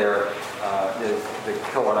for the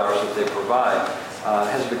kilowatt hours that they provide,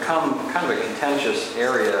 has become kind of a contentious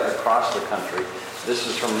area across the country. This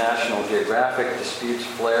is from National Geographic, disputes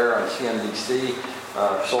flare on CNBC,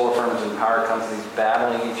 solar firms and power companies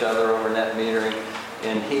battling each other over net metering.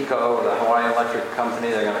 In HECO, the Hawaii Electric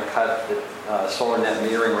Company, they're going to cut the solar net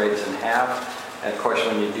metering rates in half. And of course,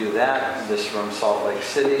 when you do that, this from Salt Lake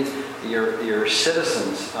City, your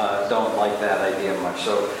citizens don't like that idea much.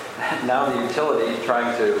 So now the utility,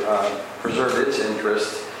 trying to preserve its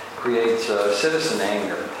interests, creates citizen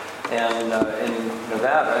anger. And in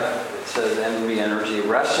Nevada, it says NV Energy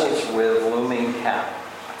wrestles with looming cap.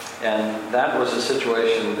 And that was a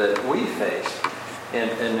situation that we faced in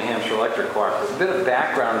New Hampshire Electric Cooperative. A bit of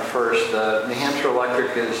background first. New Hampshire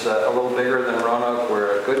Electric is a little bigger than Roanoke.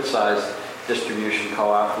 We're a good-sized distribution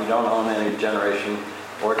co-op. We don't own any generation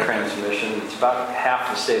or transmission. It's about half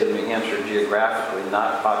the state of New Hampshire geographically,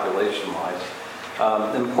 not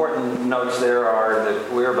population-wise. Important notes there are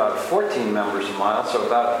that we're about 14 members a mile, so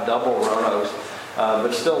about double Roanoke's,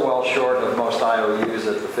 but still well short of most IOUs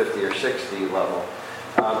at the 50 or 60 level.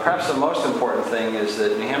 Perhaps the most important thing is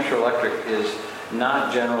that New Hampshire Electric is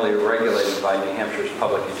not generally regulated by New Hampshire's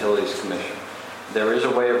Public Utilities Commission. There is a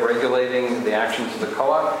way of regulating the actions of the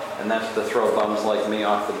co-op, and that's to throw bums like me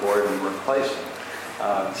off the board and replace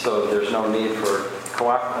them. So there's no need for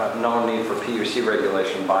PUC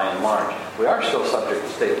regulation by and large. We are still subject to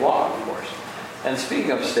state law, of course. And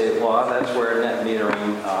speaking of state law, that's where net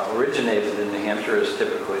metering originated in New Hampshire, is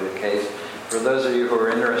typically the case. For those of you who are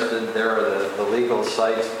interested, there are the legal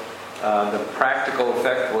sites. The practical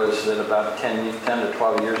effect was that about 10 to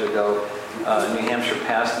 12 years ago, New Hampshire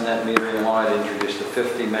passed the net metering law. It introduced a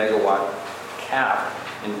 50 megawatt cap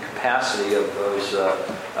in capacity of those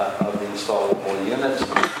of the installable units.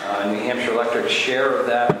 New Hampshire Electric's share of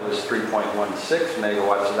that was 3.16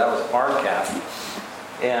 megawatts, so that was our cap.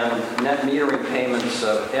 And net metering payments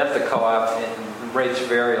at the co-op, rates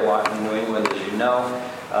vary a lot in New England, as you know.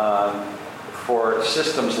 For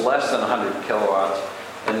systems less than 100 kilowatts,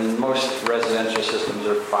 and most residential systems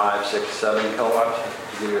are 5, 6, 7 kilowatts,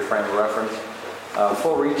 to give you a frame of reference.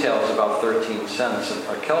 Full retail is about 13 cents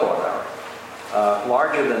a kilowatt hour.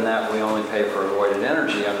 Larger than that, we only pay for avoided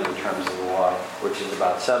energy under the terms of the law, which is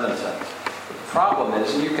about 7 cents. The problem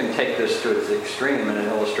is, and you can take this to its extreme, and it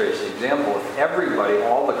illustrates the example, if everybody,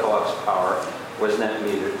 all the co-op's power was net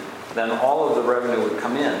metered, then all of the revenue would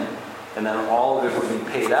come in, and then all of it would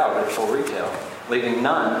be paid out at full retail, leaving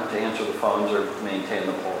none to answer the phones or maintain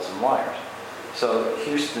the poles and wires. So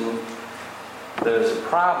Houston, there's a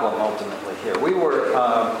problem ultimately here. We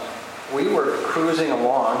were cruising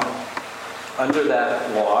along under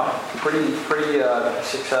that law pretty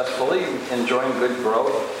successfully, enjoying good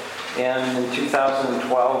growth. And in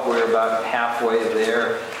 2012, we were about halfway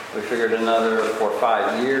there. We figured another 4 or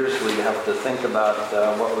 5 years we'd have to think about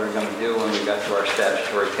what we were going to do when we got to our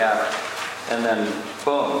statutory cap. And then,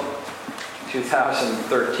 boom,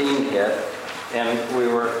 2013 hit, and we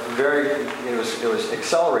were it was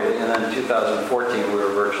accelerating, and then in 2014 we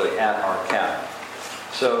were virtually at our cap.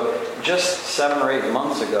 So just 7 or 8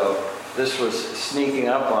 months ago, this was sneaking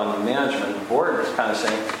up on the management. The board was kind of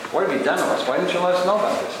saying, what have you done to us? Why didn't you let us know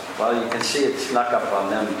about this? Well, you can see it snuck up on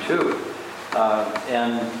them too.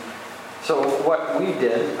 And so what we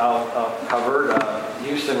did, I'll cover,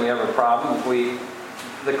 Houston, we have a problem.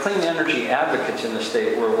 The clean energy advocates in the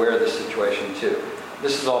state were aware of the situation too.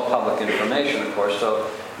 This is all public information, of course,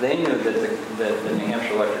 so they knew that the New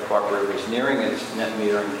Hampshire Electric Cooperative was nearing its net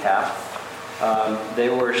metering cap. They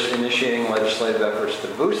were initiating legislative efforts to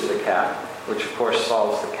boost the cap, which of course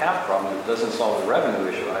solves the cap problem. It doesn't solve the revenue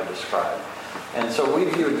issue I described. And so we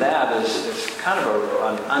viewed that as kind of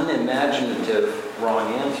an unimaginative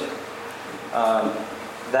wrong answer.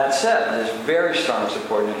 That said, there's very strong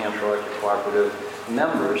support in New Hampshire Electric Cooperative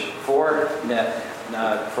members for net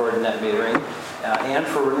metering and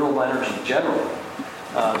for renewable energy generally.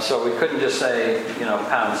 So we couldn't just say,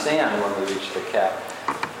 pound sand when we reached the cap.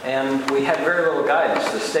 And we had very little guidance.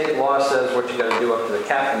 The state law says what you got to do up to the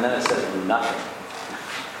cap, and then it says nothing.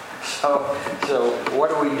 So what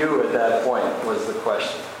do we do at that point was the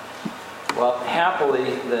question. Well,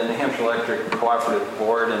 happily, the New Hampshire Electric Cooperative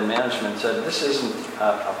Board and management said this isn't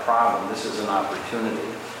a problem, this is an opportunity.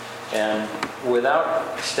 And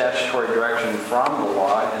without statutory direction from the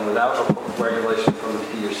law and without regulation from the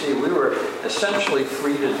PUC, we were essentially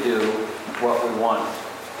free to do what we wanted,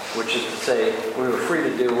 which is to say we were free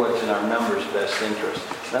to do what's in our members' best interest.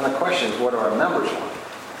 Then the question is, what do our members want?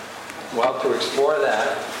 Well, to explore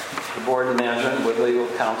that, the board and management with legal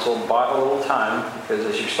counsel bought a little time, because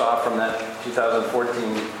as you saw from that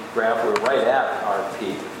 2014 graph, we were right at our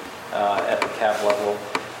peak at the cap level.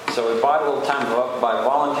 So we bought a little time by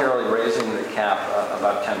voluntarily raising the cap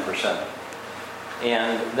about 10%.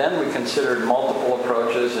 And then we considered multiple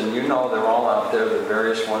approaches, and they're all out there, the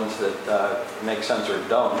various ones that make sense or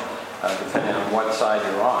don't, depending on what side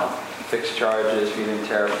you're on. Fixed charges, feed-in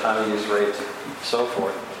tariff, time of use rates, so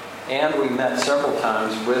forth. And we met several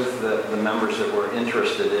times with the members that were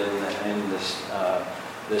interested in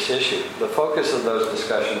this issue. The focus of those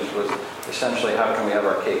discussions was essentially how can we have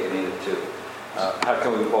our cake and eat it too? How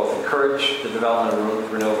can we both encourage the development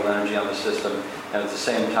of renewable energy on the system and at the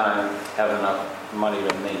same time have enough money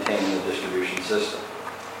to maintain the distribution system?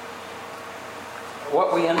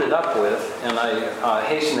 What we ended up with, and I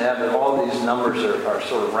hasten to add that all these numbers are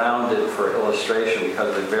sort of rounded for illustration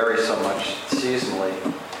because they vary so much seasonally,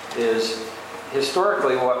 is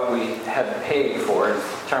historically what we had paid for in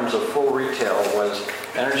terms of full retail was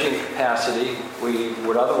energy and capacity. We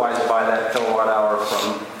would otherwise buy that kilowatt hour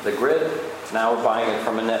from the grid. Now we're buying it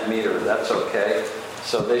from a net meter. That's okay.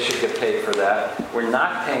 So they should get paid for that. We're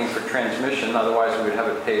not paying for transmission. Otherwise we would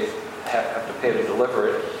have to pay to deliver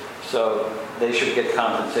it. So they should get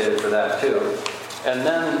compensated for that too. And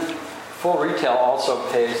then full retail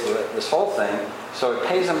also pays this whole thing. So it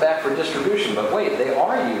pays them back for distribution. But wait, they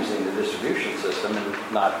are using the distribution system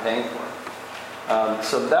and not paying for it.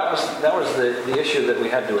 So that was the issue that we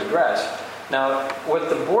had to address. Now, what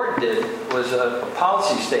the board did was a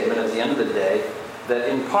policy statement at the end of the day that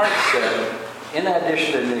in part said, In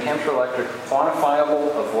addition to New Hampshire Electric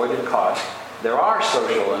quantifiable avoided costs, there are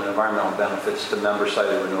social and environmental benefits to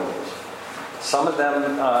member-sited renewables. Some of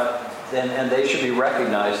them, and they should be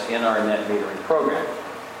recognized in our net metering program.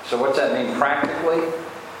 So what's that mean practically?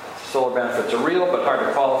 Solar benefits are real, but hard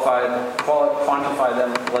to quantify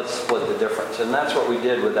them. Let's split the difference. And that's what we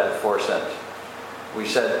did with that 4 cents. We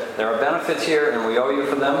said, there are benefits here, and we owe you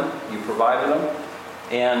for them. You provided them.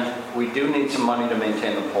 And we do need some money to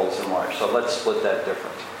maintain the poles and wires. So let's split that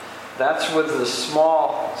difference. That's with the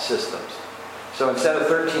small systems. So instead of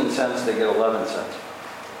 13 cents, they get 11 cents.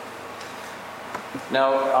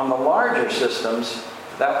 Now, on the larger systems,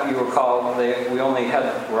 that you recall,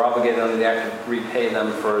 we're obligated under the Act to repay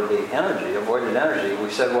them for the energy, avoided energy. We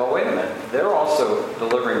said, well, wait a minute. They're also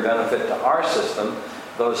delivering benefit to our system,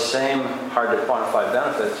 those same hard-to-quantify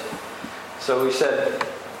benefits. So we said,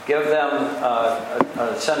 give them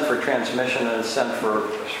a cent for transmission and a cent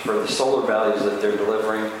for the solar values that they're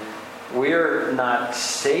delivering. We're not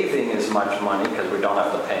saving as much money because we don't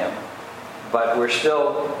have to pay them. But we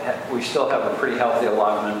still have a pretty healthy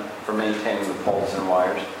allotment for maintaining the poles and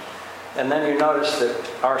wires. And then you notice that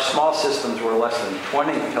our small systems were less than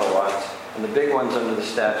 20 kilowatts, and the big ones under the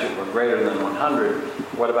statute were greater than 100.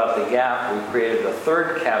 What about the gap? We created a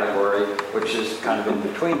third category, which is kind of in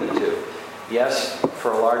between the two. Yes,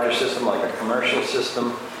 for a larger system like a commercial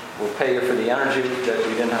system, we'll pay you for the energy that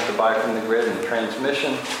we didn't have to buy from the grid and the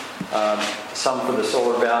transmission, some for the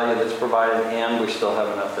solar value that's provided, and we still have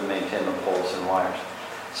enough to maintain the poles and wires.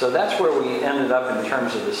 So that's where we ended up in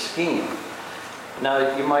terms of the scheme. Now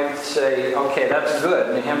you might say, okay, that's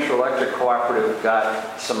good. New Hampshire Electric Cooperative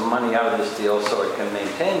got some money out of this deal so it can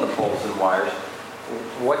maintain the poles and wires.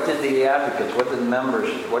 What did the advocates, what did the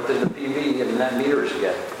members, what did the PV and net meters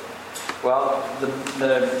get? Well,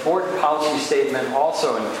 the board policy statement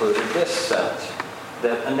also included this sense,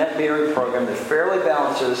 that a net metering program that fairly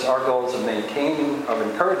balances our goals of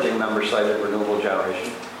encouraging member-sited renewable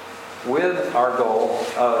generation with our goal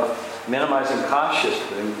of minimizing cost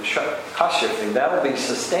shifting, that'll be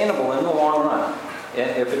sustainable in the long run,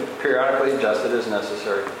 if it periodically adjusted as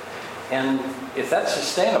necessary. And if that's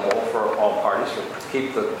sustainable for all parties, to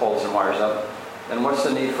keep the poles and wires up, then what's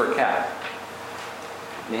the need for a cap?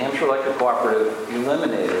 New Hampshire Electric Cooperative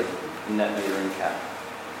eliminated the net metering cap.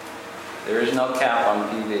 There is no cap on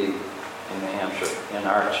PV in New Hampshire, in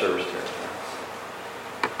our service territory.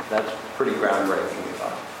 That's pretty groundbreaking, we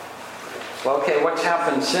thought. Well, okay, what's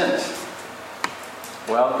happened since?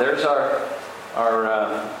 Well, there's our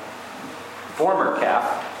former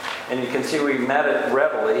cap, and you can see we met it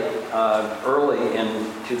readily early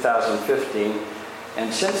in 2015.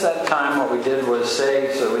 And since that time, what we did was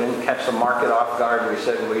say, so we didn't catch the market off guard, we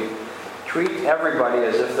said we treat everybody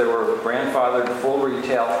as if they were grandfathered full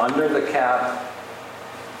retail under the cap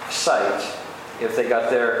sites if they got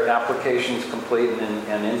their applications complete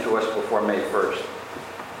and into us before May 1st.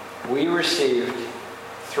 We received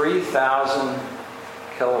 3,000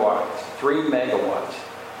 kilowatts, 3 megawatts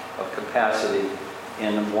of capacity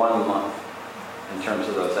in 1 month in terms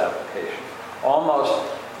of those applications.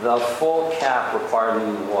 Almost the full cap required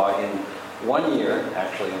in the law in 1 year,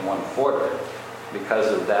 actually in 1 quarter, because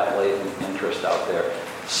of that latent interest out there,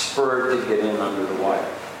 spurred to get in under the wire.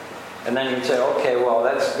 And then you'd say, okay, well,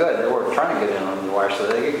 that's good. They were trying to get in under the wire so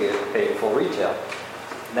they could get paid full retail.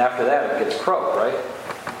 And after that, it gets croaked, right?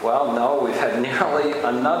 Well, no, we've had nearly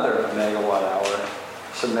another megawatt hour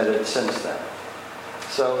submitted since then.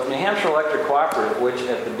 So New Hampshire Electric Cooperative, which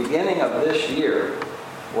at the beginning of this year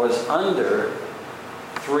was under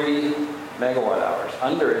 3 megawatt hours,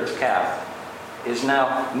 under its cap, is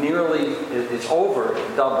now it's over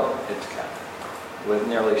double its cap, with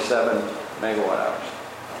nearly 7 megawatt hours,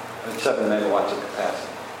 7 megawatts of capacity.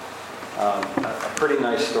 A pretty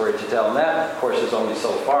nice story to tell, and that, of course, is only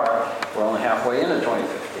so far. We're only halfway into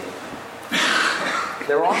 2015.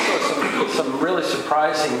 There were also some really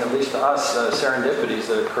surprising, at least to us, serendipities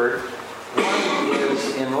that occurred. One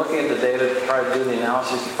is in looking at the data to try to do the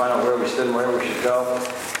analysis to find out where we stood and where we should go.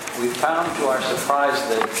 We found to our surprise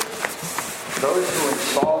that those who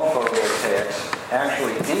installed photovoltaics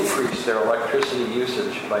actually increased their electricity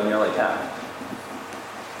usage by nearly half.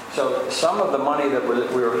 So some of the money that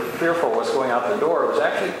we were fearful was going out the door was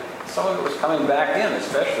actually, some of it was coming back in,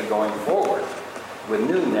 especially going forward with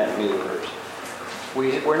new net meters.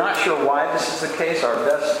 We're not sure why this is the case. Our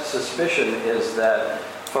best suspicion is that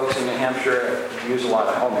folks in New Hampshire use a lot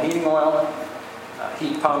of home heating oil,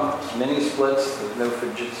 heat pumps, mini splits, the new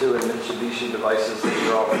Fujitsu and Mitsubishi devices that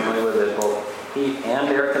you're all familiar with that both heat and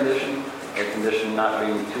air condition. Air conditioning not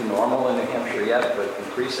being too normal in New Hampshire yet, but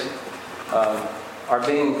increasing, are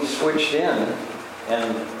being switched in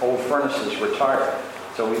and old furnaces retired.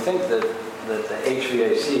 So we think that the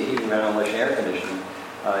HVAC, heating, ventilation, air conditioning,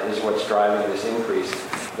 is what's driving this increase.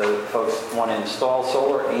 The folks want to install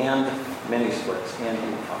solar and mini splits and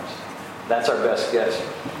heat pumps. That's our best guess.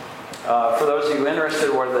 For those of you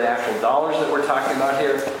interested, what are the actual dollars that we're talking about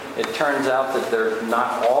here? It turns out that they're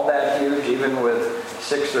not all that huge, even with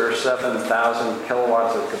 6,000 or 7,000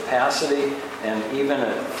 kilowatts of capacity, and even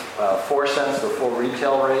at 4 cents, the full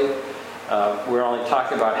retail rate, we're only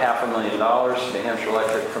talking about $500,000. New Hampshire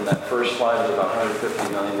Electric, from that first slide, is about a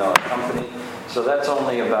 $150 million company. So that's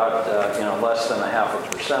only about less than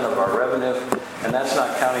 0.5% of our revenue, and that's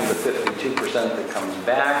not counting the 52% that comes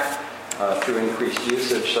back through increased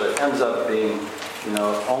usage. So it ends up being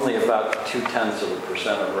only about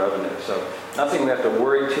 0.2% of revenue. So nothing we have to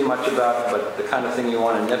worry too much about, but the kind of thing you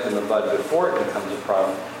want to nip in the bud before it becomes a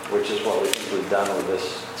problem, which is what we think we've done with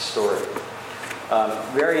this story.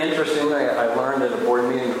 Very interestingly, I learned at a board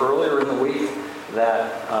meeting earlier in the week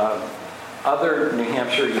that other New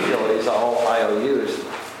Hampshire utilities, all IOUs,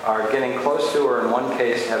 are getting close to, or in one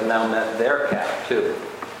case have now met their cap too,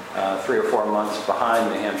 3 or 4 months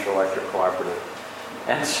behind New Hampshire Electric Cooperative.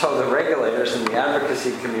 And so the regulators and the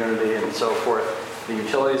advocacy community and so forth, the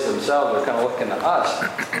utilities themselves are kind of looking at us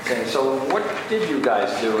saying, so what did you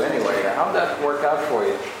guys do anyway? How'd that work out for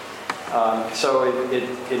you? So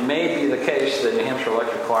it may be the case that New Hampshire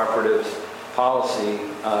Electric Cooperative's policy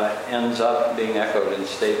ends up being echoed in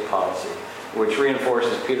state policy, which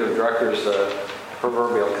reinforces Peter Drucker's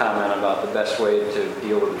proverbial comment about the best way to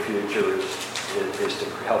deal with the future is to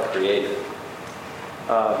help create it.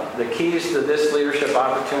 The keys to this leadership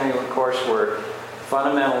opportunity, of course, were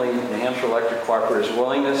fundamentally New Hampshire Electric Cooperative's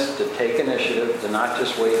willingness to take initiative, to not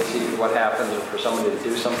just wait and see what happens or for somebody to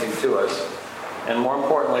do something to us, and more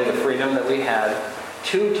importantly, the freedom that we had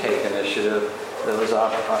to take initiative that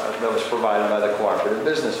was provided by the cooperative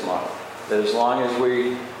business model. That as long as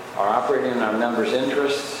we are operating in our members'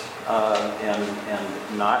 interests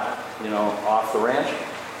and not, off the ranch,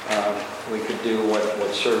 we could do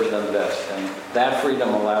what serves them best. And that freedom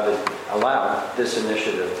allowed this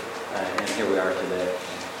initiative, and here we are today.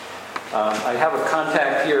 I have a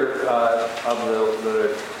contact here of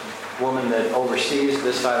the woman that oversees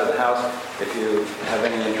this side of the house, if you have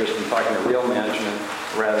any interest in talking to real management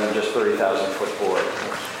rather than just 30,000-foot board.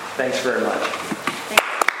 Thanks very much.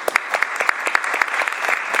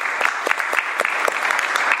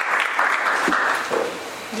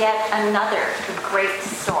 Yet another great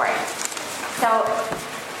story. So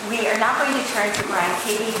we are now going to turn to Brian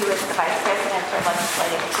Cady, who is the Vice President for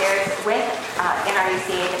Legislative Affairs with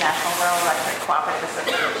NRECA, the National Rural Electric Cooperative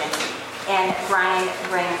Association. And Brian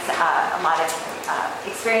brings a lot of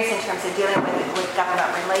experience in terms of dealing with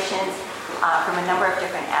government relations from a number of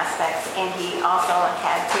different aspects. And he also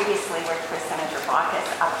had previously worked for Senator Baucus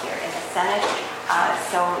up here in the Senate.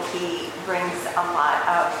 So he brings a lot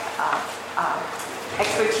of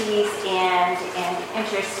expertise and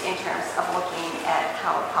interest in terms of looking at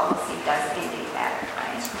how policy does indeed matter,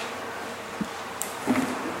 right?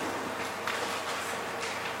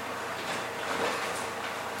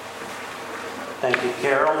 Thank you,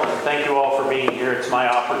 Carol, and thank you all for being here. It's my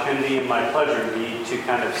opportunity and my pleasure to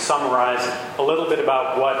kind of summarize a little bit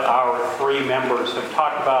about what our 3 members have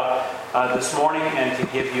talked about this morning, and to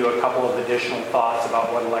give you a couple of additional thoughts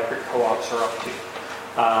about what electric co-ops are up to.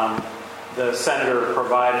 The senator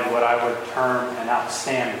provided what I would term an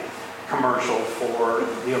outstanding commercial for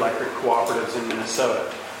the electric cooperatives in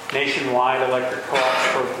Minnesota. Nationwide, electric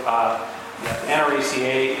co-ops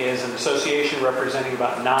NRECA is an association representing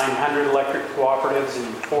about 900 electric cooperatives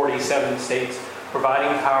in 47 states,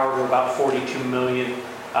 providing power to about 42 million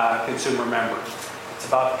consumer members. It's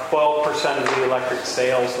about 12% of the electric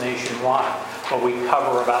sales nationwide, but we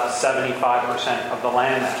cover about 75% of the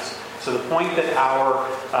landmass. So the point that our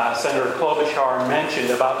Senator Klobuchar mentioned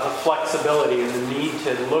about the flexibility and the need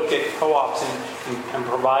to look at co-ops and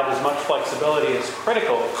provide as much flexibility is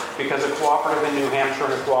critical, because a cooperative in New Hampshire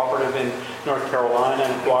and a cooperative in North Carolina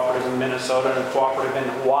and a cooperative in Minnesota and a cooperative in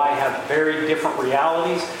Hawaii have very different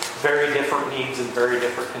realities, very different needs, and very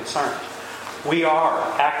different concerns. We are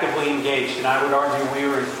actively engaged, and I would argue we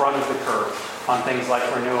are in front of the curve on things like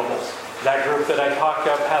renewables. That group that I talked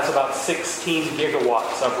of has about 16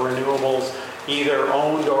 gigawatts of renewables either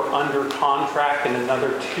owned or under contract, and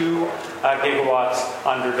another 2 gigawatts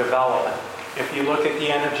under development. If you look at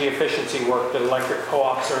the energy efficiency work that electric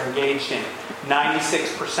co-ops are engaged in,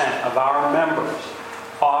 96% of our members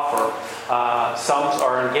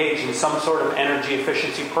are engaged in some sort of energy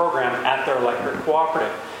efficiency program at their electric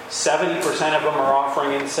cooperative. 70% of them are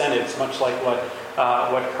offering incentives, much like what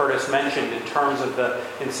what Curtis mentioned in terms of the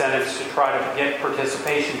incentives to try to get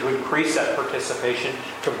participation, to increase that participation,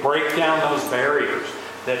 to break down those barriers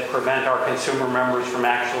that prevent our consumer members from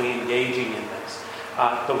actually engaging in this.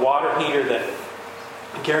 The water heater that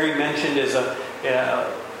Gary mentioned is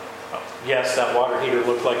yes, that water heater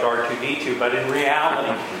looked like R2-D2, but in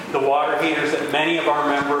reality, the water heaters that many of our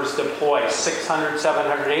members deploy, 600,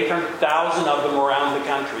 700, 800,000 of them around the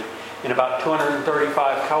country in about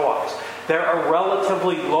 235 co-ops, they're a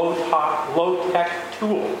relatively low-tech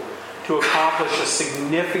tool to accomplish a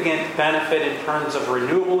significant benefit in terms of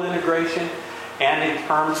renewable integration and in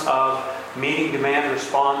terms of meeting demand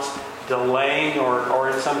response, delaying or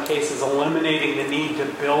in some cases eliminating the need to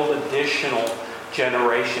build additional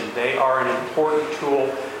generation. They are an important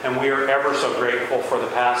tool, and we are ever so grateful for the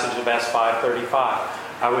passage of S535.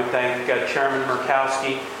 I would thank Chairman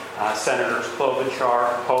Murkowski, Senators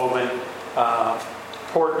Klobuchar, Hoeven,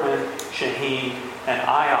 Portman, Shaheen, and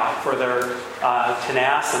Ayotte for their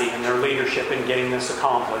tenacity and their leadership in getting this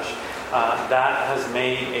accomplished. That has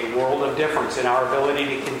made a world of difference in our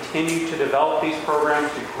ability to continue to develop these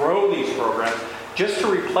programs, to grow these programs, just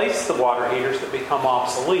to replace the water heaters that become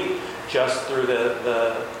obsolete just through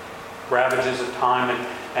the ravages of time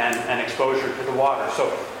and exposure to the water.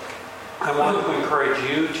 So I want to encourage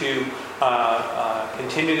you to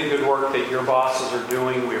continue the good work that your bosses are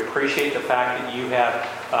doing. We appreciate the fact that you have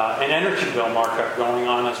an energy bill markup going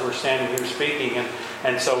on as we're standing here speaking,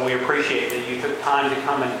 and so we appreciate that you took time to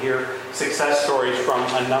come and hear success stories from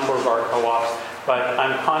a number of our co-ops. But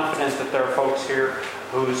I'm confident that there are folks here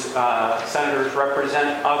whose senators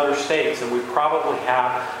represent other states, and we probably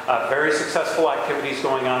have very successful activities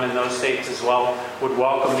going on in those states as well. Would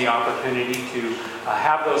welcome the opportunity to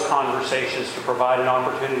have those conversations, to provide an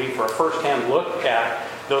opportunity for a first-hand look at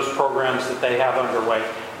those programs that they have underway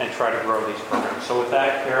and try to grow these programs. So with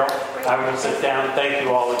that, Carol, I will sit down. Thank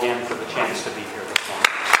you all again for the chance to be here this morning.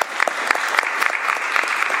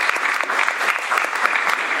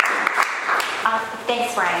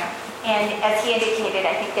 Thanks, Brian. And as he indicated,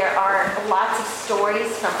 I think there are lots of stories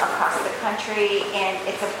from across the country, and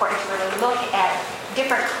it's important to really look at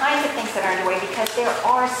different kinds of things that are underway because there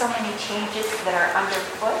are so many changes that are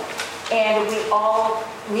underfoot, and we all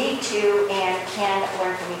need to and can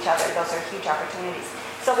learn from each other. Those are huge opportunities.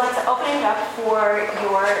 So let's open it up for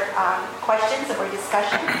your questions or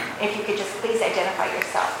discussion. If you could just please identify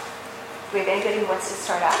yourself. Do we have anybody who wants to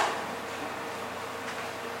start out?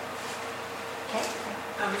 Okay.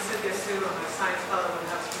 I'm Cynthia Sue. I'm a science fellow in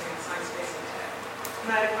House Committee on Science, Space, and Tech.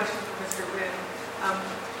 And I had a question for Mr. Wynn.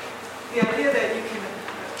 The idea that you can,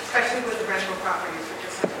 especially with the rental properties, which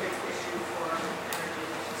is such a big issue for energy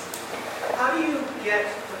efficiency, how do you get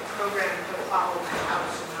the program to follow the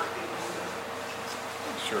house and not the owner?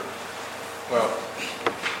 Sure. Well,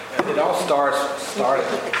 it all started.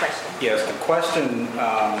 Repeat the question. Yes, the question,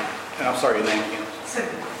 and I'm sorry, your name again.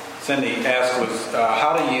 Cindy asked was,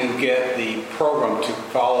 how do you get the program to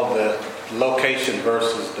follow the location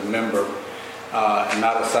versus the member and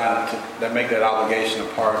not assign it that make that obligation a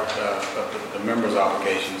part of the member's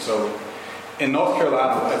obligation? So in North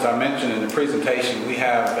Carolina, as I mentioned in the presentation, we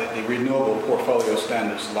have the Renewable Portfolio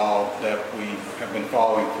Standards law that we have been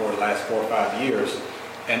following for the last 4 or 5 years.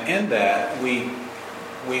 And in that, we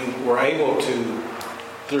were able to,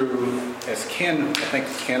 through, as Ken, I think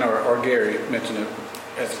Ken or Gary mentioned it,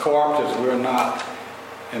 as cooperatives, we're not,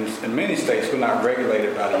 in many states, we're not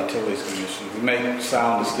regulated by the Utilities Commission. We make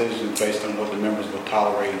sound decisions based on what the members will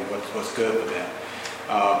tolerate and what's good for them.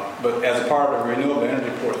 But as a part of the Renewable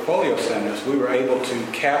Energy Portfolio Standards, we were able to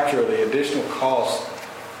capture the additional costs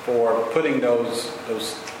for putting those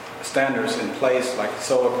standards in place, like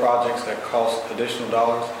solar projects that cost additional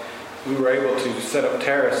dollars. We were able to set up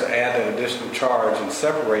tariffs to add that additional charge and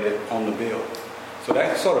separate it on the bill. So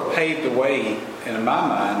that sort of paved the way, in my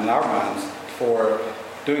mind, in our minds, for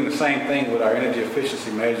doing the same thing with our energy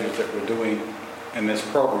efficiency measures that we're doing in this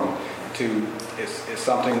program. It's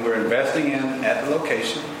something we're investing in at the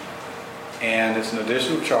location, and it's an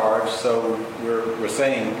additional charge. So we're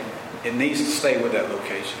saying it needs to stay with that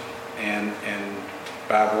location, and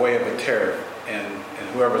by way of a tariff, and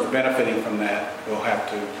whoever's benefiting from that will have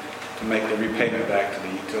to make the repayment back to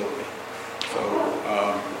the utility.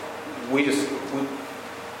 So. We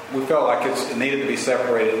felt like it needed to be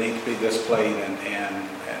separated, it needed to be displayed, and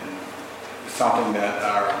something that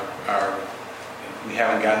we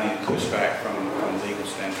haven't gotten any pushback from a legal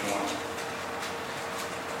standpoint.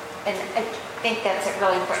 And I think that's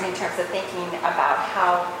really important in terms of thinking about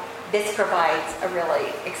how this provides a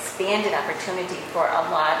really expanded opportunity for a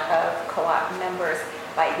lot of co-op members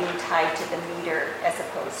by being tied to the meter as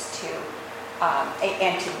opposed to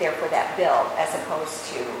and to therefore that bill as opposed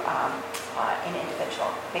to an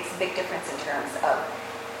individual. Makes a big difference in terms of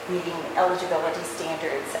meeting eligibility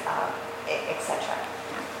standards, etc.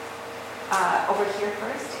 Over here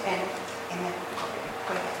first, and then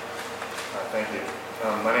go ahead. Thank you.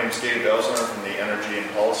 My name is David Elsner from the Energy and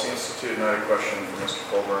Policy Institute, and I had a question for Mr.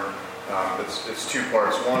 Colburn. It's two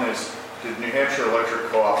parts. One is, did New Hampshire Electric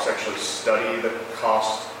Co-ops actually study the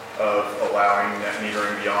cost of allowing net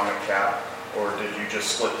metering beyond the cap, or did you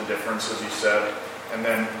just split the difference, as you said? And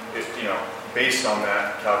then, based on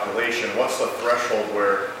that calculation, what's the threshold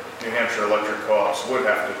where New Hampshire Electric Co-ops would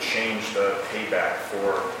have to change the payback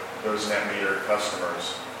for those net metered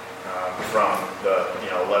customers from the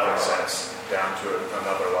 11 cents down to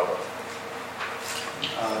another level?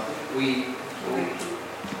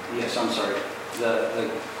 Yes, I'm sorry.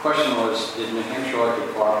 The question was, did New Hampshire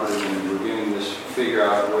Electric Cooperative, in reviewing this, figure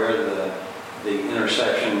out where the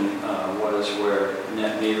intersection was where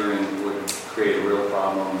net metering would create a real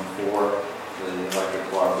problem for the electric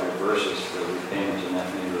cooperative versus the repayment to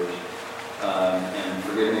net meters? And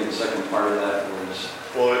forgive me, the second part of that was...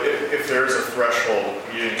 Well, if there's a threshold,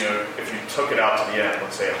 if you took it out to the end,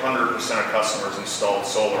 let's say 100% of customers installed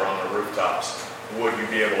solar on their rooftops, would you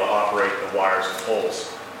be able to operate the wires and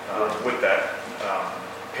poles with that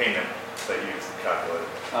payment that you've calculated?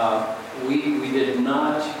 We did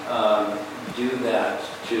not do that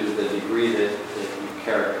to the degree that you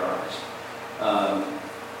characterized.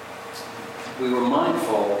 We were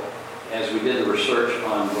mindful, as we did the research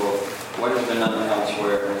on both what has been done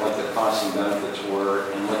elsewhere and what the costs and benefits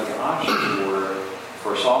were and what the options were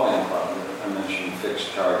for solving the problem. I mentioned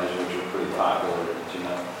fixed charges, which are pretty popular, as you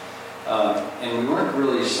know. And we weren't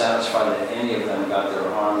really satisfied that any of them got their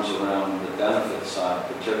arms around the benefit side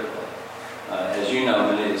particularly. As you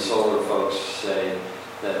know, many of the solar folks say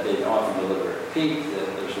that they often deliver at peak, that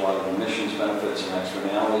there's a lot of emissions benefits and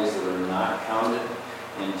externalities that are not counted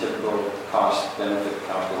in typical cost-benefit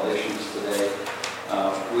calculations today.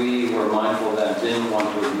 We were mindful of that and didn't want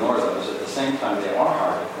to ignore those. At the same time, they are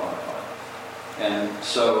hard to quantify. And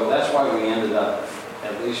so that's why we ended up,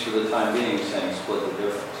 at least for the time being, saying split the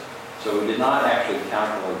difference. So we did not actually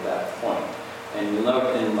calculate that point. And you'll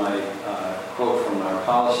note in my quote from our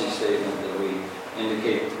policy statement that we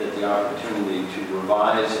indicate that the opportunity to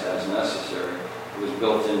revise as necessary was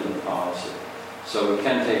built into the policy. So we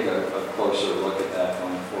can take a closer look at that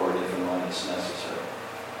going forward if and when it's necessary.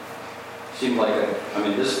 Seemed like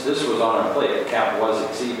this was on our plate. The cap was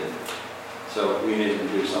exceeded. So we needed to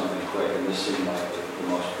do something quick, and this seemed like the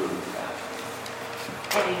most prudent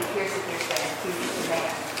path. And it appears that there's a huge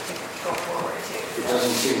demand to go forward too. It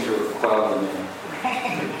doesn't seem to have quelled the demand.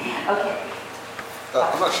 Okay.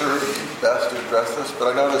 I'm not sure who's best to address this,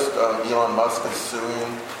 but I noticed Elon Musk is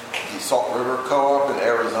suing the Salt River Co-op in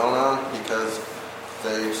Arizona because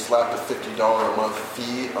they slapped a $50 a month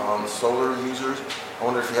fee on solar users. I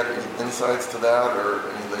wonder if you had any insights to that or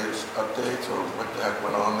any latest updates or what the heck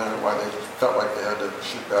went on there, why they felt like they had to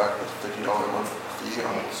shoot back with a $50 a month fee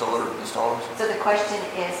on solar installers. So the question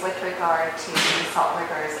is with regard to salt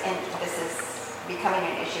rivers, and this is becoming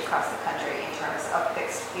an issue across the country in terms of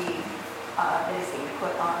fixed fee that is being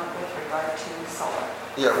put on with regard to solar.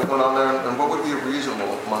 Yeah, what went on there, and what would be a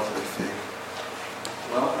reasonable monthly fee?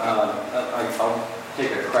 Well, I'll take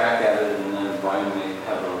a crack at it, and then Brian may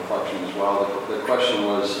have a reflection as well. The question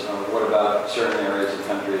was, what about certain areas of the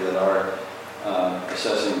country that are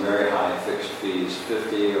assessing very high fixed fees,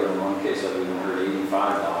 50, or in one case I've even heard $85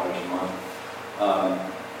 a month.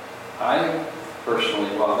 I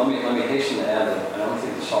personally, well, let me hasten to add that I don't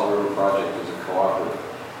think the Salt River Project is a cooperative.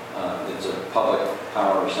 It's a public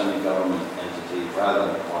power semi-government entity rather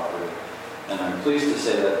than a cooperative. And I'm pleased to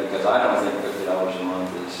say that because I don't think $50 a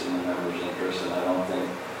month is in the members' interest, and I don't think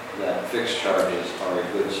that fixed charges are a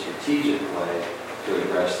good strategic way to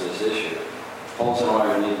address this issue. Poles and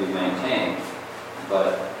wires need to be maintained,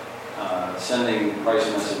 but sending price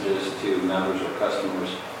messages to members or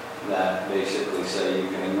customers that basically say you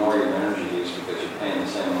can ignore your energy use because you're paying the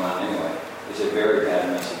same amount anyway is a very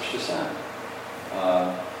bad message to send.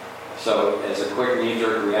 So as a quick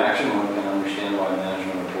knee-jerk reaction, one can understand why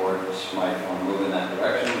management or boards might want to move in that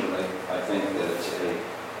direction, but I think that it's an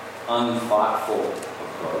unthoughtful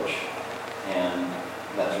approach, and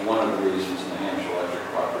that's one of the reasons New Hampshire Electric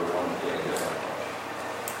Cooperative wanted to take a different approach.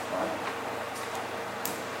 Right?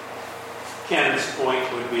 Ken's point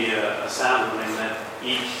would be a sound one in that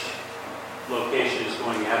each location is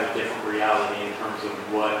going to have a different reality in terms of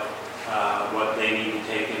what they need to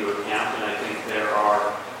take into account, and I think there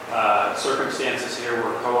are circumstances here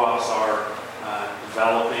where co-ops are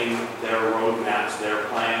developing their roadmaps, their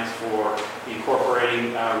plans for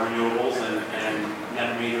incorporating renewables and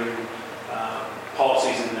net metering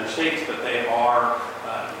policies in their states, but they are,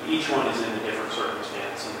 each one is in a different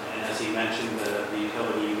circumstance. And as he mentioned, the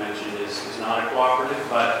utility you mentioned is not a cooperative,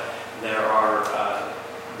 but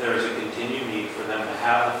there is a continued need for them to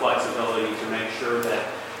have the flexibility to make sure that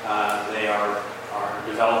they are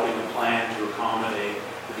developing a plan to accommodate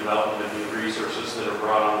the development of new resources that are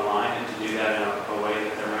brought online, and to do that in a way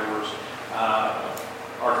that their members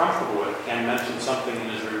are comfortable with. Ken mentioned something in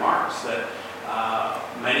his remarks that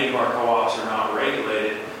many of our co-ops are not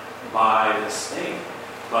regulated by the state,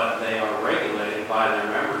 but they are regulated by their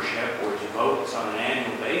membership, which votes on an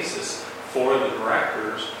annual basis for the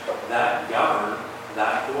directors that govern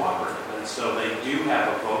that cooperative. And so they do have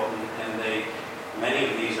a vote, and many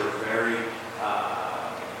of these are very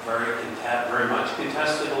much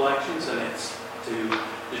contested elections, and it's to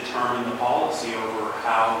determine the policy over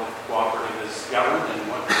how the cooperative is governed and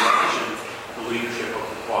what direction the leadership of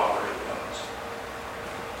the cooperative goes.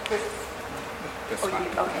 That's fine.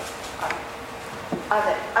 Okay.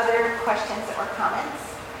 Other questions or comments?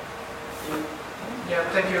 Yeah,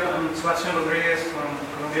 thank you. I'm Sebastian Rodriguez from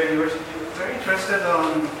Columbia University. Very interested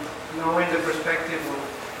on knowing the perspective of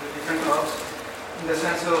the different co-ops in the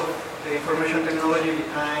sense of the information technology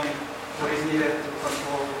behind what is needed to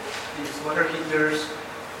control these water heaters,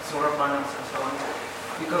 solar panels, and so on.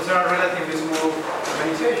 Because there are relatively small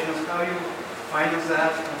organizations, how you finance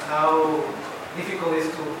that and how difficult it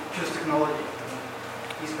is to choose technology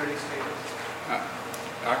in these early stages.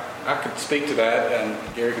 I could speak to that,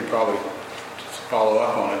 and Gary can probably just follow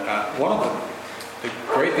up on it. One of the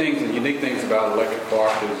great things and unique things about electric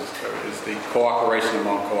cooperatives is the cooperation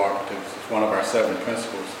among cooperatives. It's one of our 7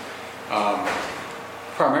 principles.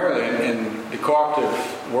 Primarily in the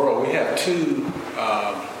cooperative world, we have two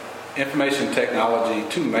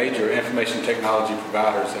major information technology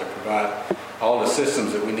providers that provide all the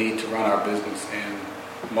systems that we need to run our business. And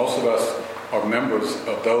most of us are members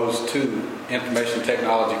of those 2 information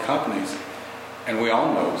technology companies, and we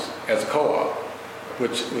own those as a co-op,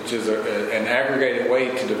 which is an aggregated way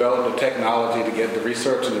to develop the technology, to get the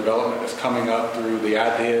research and development that's coming up through the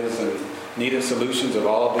ideas and needed solutions of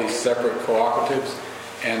all of these separate cooperatives.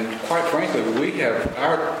 And quite frankly,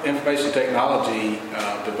 our information technology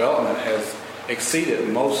development has exceeded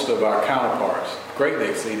most of our counterparts, greatly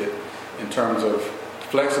exceeded in terms of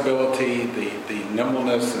flexibility, the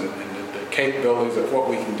nimbleness, and the capabilities of what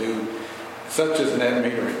we can do, such as net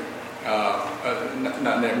metering.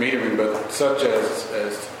 Not net metering, but such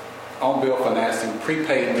as on-bill financing,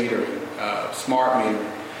 prepaid metering, smart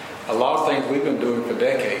metering. A lot of things we've been doing for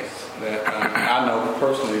decades that I know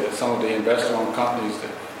personally that some of the investor-owned companies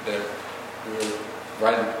that we're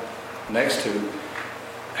right next to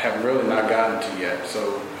have really not gotten to yet.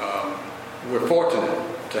 So we're fortunate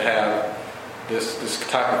to have this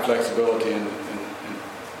type of flexibility and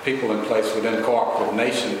people in place within the cooperative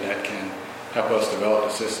nation that can help us develop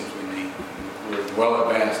the systems we need. We're well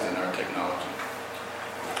advanced in our technology.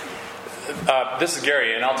 This is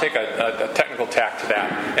Gary, and I'll take a technical tack to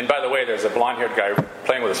that. And by the way, there's a blonde-haired guy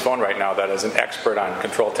playing with his phone right now that is an expert on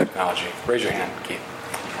control technology. Raise your hand, Keith.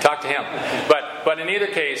 Talk to him. But in either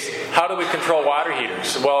case, how do we control water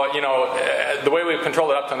heaters? Well, the way we've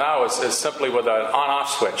controlled it up to now is simply with an on-off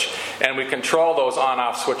switch. And we control those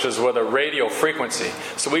on-off switches with a radio frequency.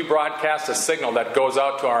 So we broadcast a signal that goes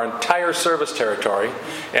out to our entire service territory,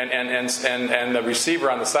 and the receiver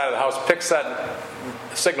on the side of the house picks that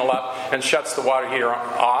signal up and shuts the water heater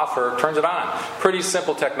off or turns it on. Pretty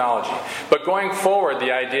simple technology. But going forward,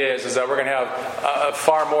 the idea is that we're going to have a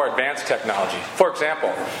far more advanced technology. For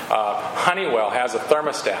example, Honeywell has a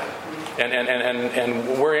thermostat.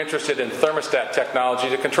 And we're interested in thermostat technology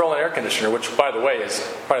to control an air conditioner, which, by the way, is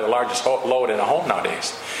probably the largest load in a home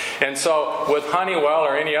nowadays. And so with Honeywell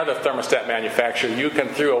or any other thermostat manufacturer, you can,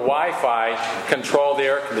 through a Wi-Fi, control the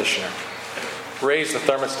air conditioner. Raise the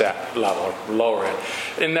thermostat level, lower it.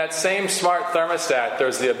 In that same smart thermostat,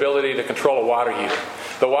 there's the ability to control a water heater.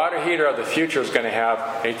 The water heater of the future is going to have,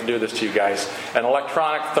 I hate to do this to you guys, an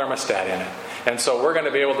electronic thermostat in it. And so we're going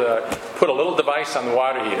to be able to put a little device on the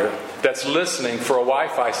water heater that's listening for a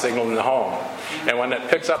Wi-Fi signal in the home. And when it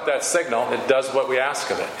picks up that signal, it does what we ask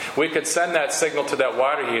of it. We could send that signal to that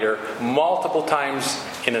water heater multiple times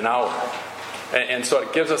in an hour. And so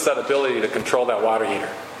it gives us that ability to control that water heater.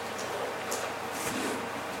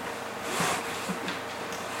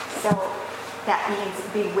 So that means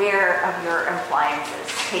beware of your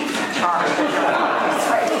appliances taking charge of your lives,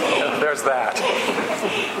 right? There's that.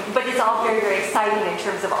 But it's all very, very exciting in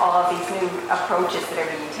terms of all of these new approaches that are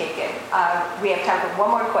being taken. We have time for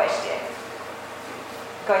one more question.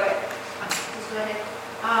 Go ahead. Just go ahead.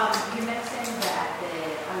 You mentioned that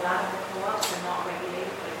a lot of the co-ops are not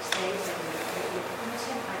regulated by the states and the Regulatory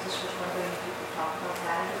Commission. I just was wondering if you could talk about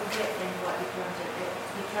that a little bit and what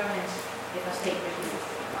determines if a state regulates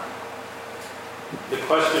it or not. The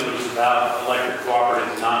question was about electric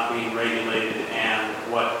cooperatives not being regulated and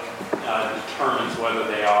what determines whether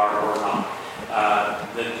they are or not.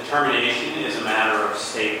 The determination is a matter of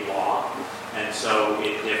state law, and so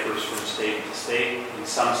it differs from state to state. In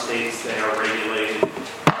some states, they are regulated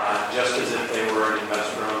just as if they were an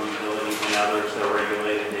investor-owned utility. In others, they're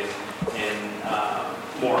regulated in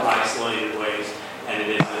more isolated ways, and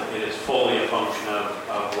it is fully a function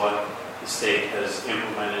of what the state has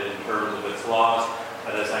implemented in terms of its laws.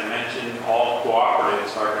 But as I mentioned, all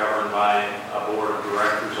cooperatives are governed by a board of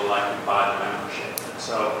directors elected by the membership. And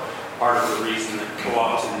so part of the reason that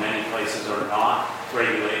co-ops in many places are not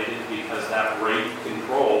regulated is because that rate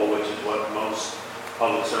control, which is what most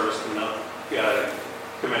public service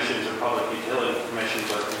commissions or public utility commissions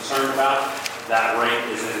are concerned about, that rate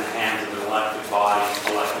is in the hands of an elected body,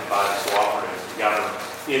 elected by the cooperative to govern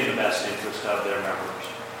in the best interest of their members.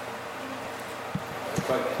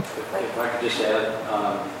 If I could just add,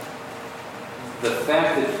 the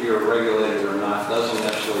fact that you're regulated or not doesn't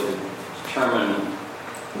necessarily determine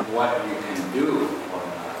what you can do or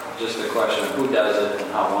not. Just a question of who does it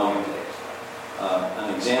and how long it takes.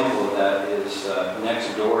 An example of that is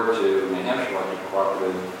next door to New Hampshire Electric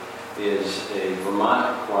Cooperative is a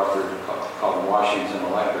Vermont cooperative called Washington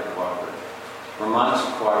Electric Cooperative. Vermont's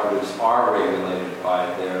cooperatives are regulated by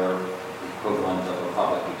their equivalent of a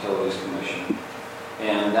Public Utilities Commission.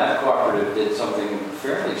 And that cooperative did something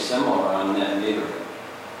fairly similar on net metering.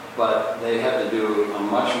 But they had to do a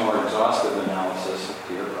much more exhaustive analysis,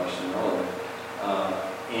 to your question earlier,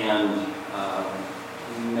 and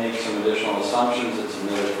make some additional assumptions that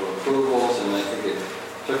submitted for approvals, and I think it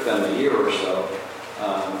took them a year or so,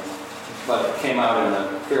 but it came out in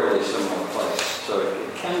a fairly similar place. So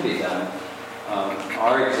it can be done.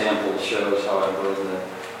 Our example shows, however,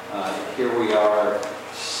 that here we are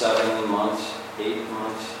 7 months, 8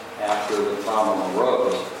 months after the problem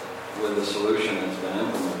arose with a solution that's been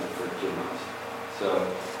implemented for 2 months. So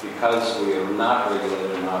because we are not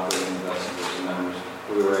regulated and operating the best interest of members,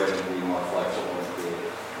 we were able to be more flexible and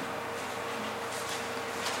creative.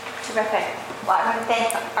 Terrific. Well, I want to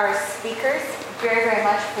thank our speakers very, very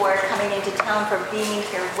much for coming into town, for being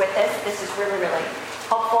here with us. This is really, really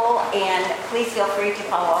helpful, and please feel free to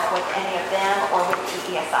follow up with any of them or with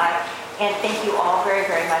EESI. And thank you all very,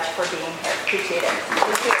 very much for being here. Appreciate it.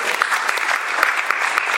 Thank you.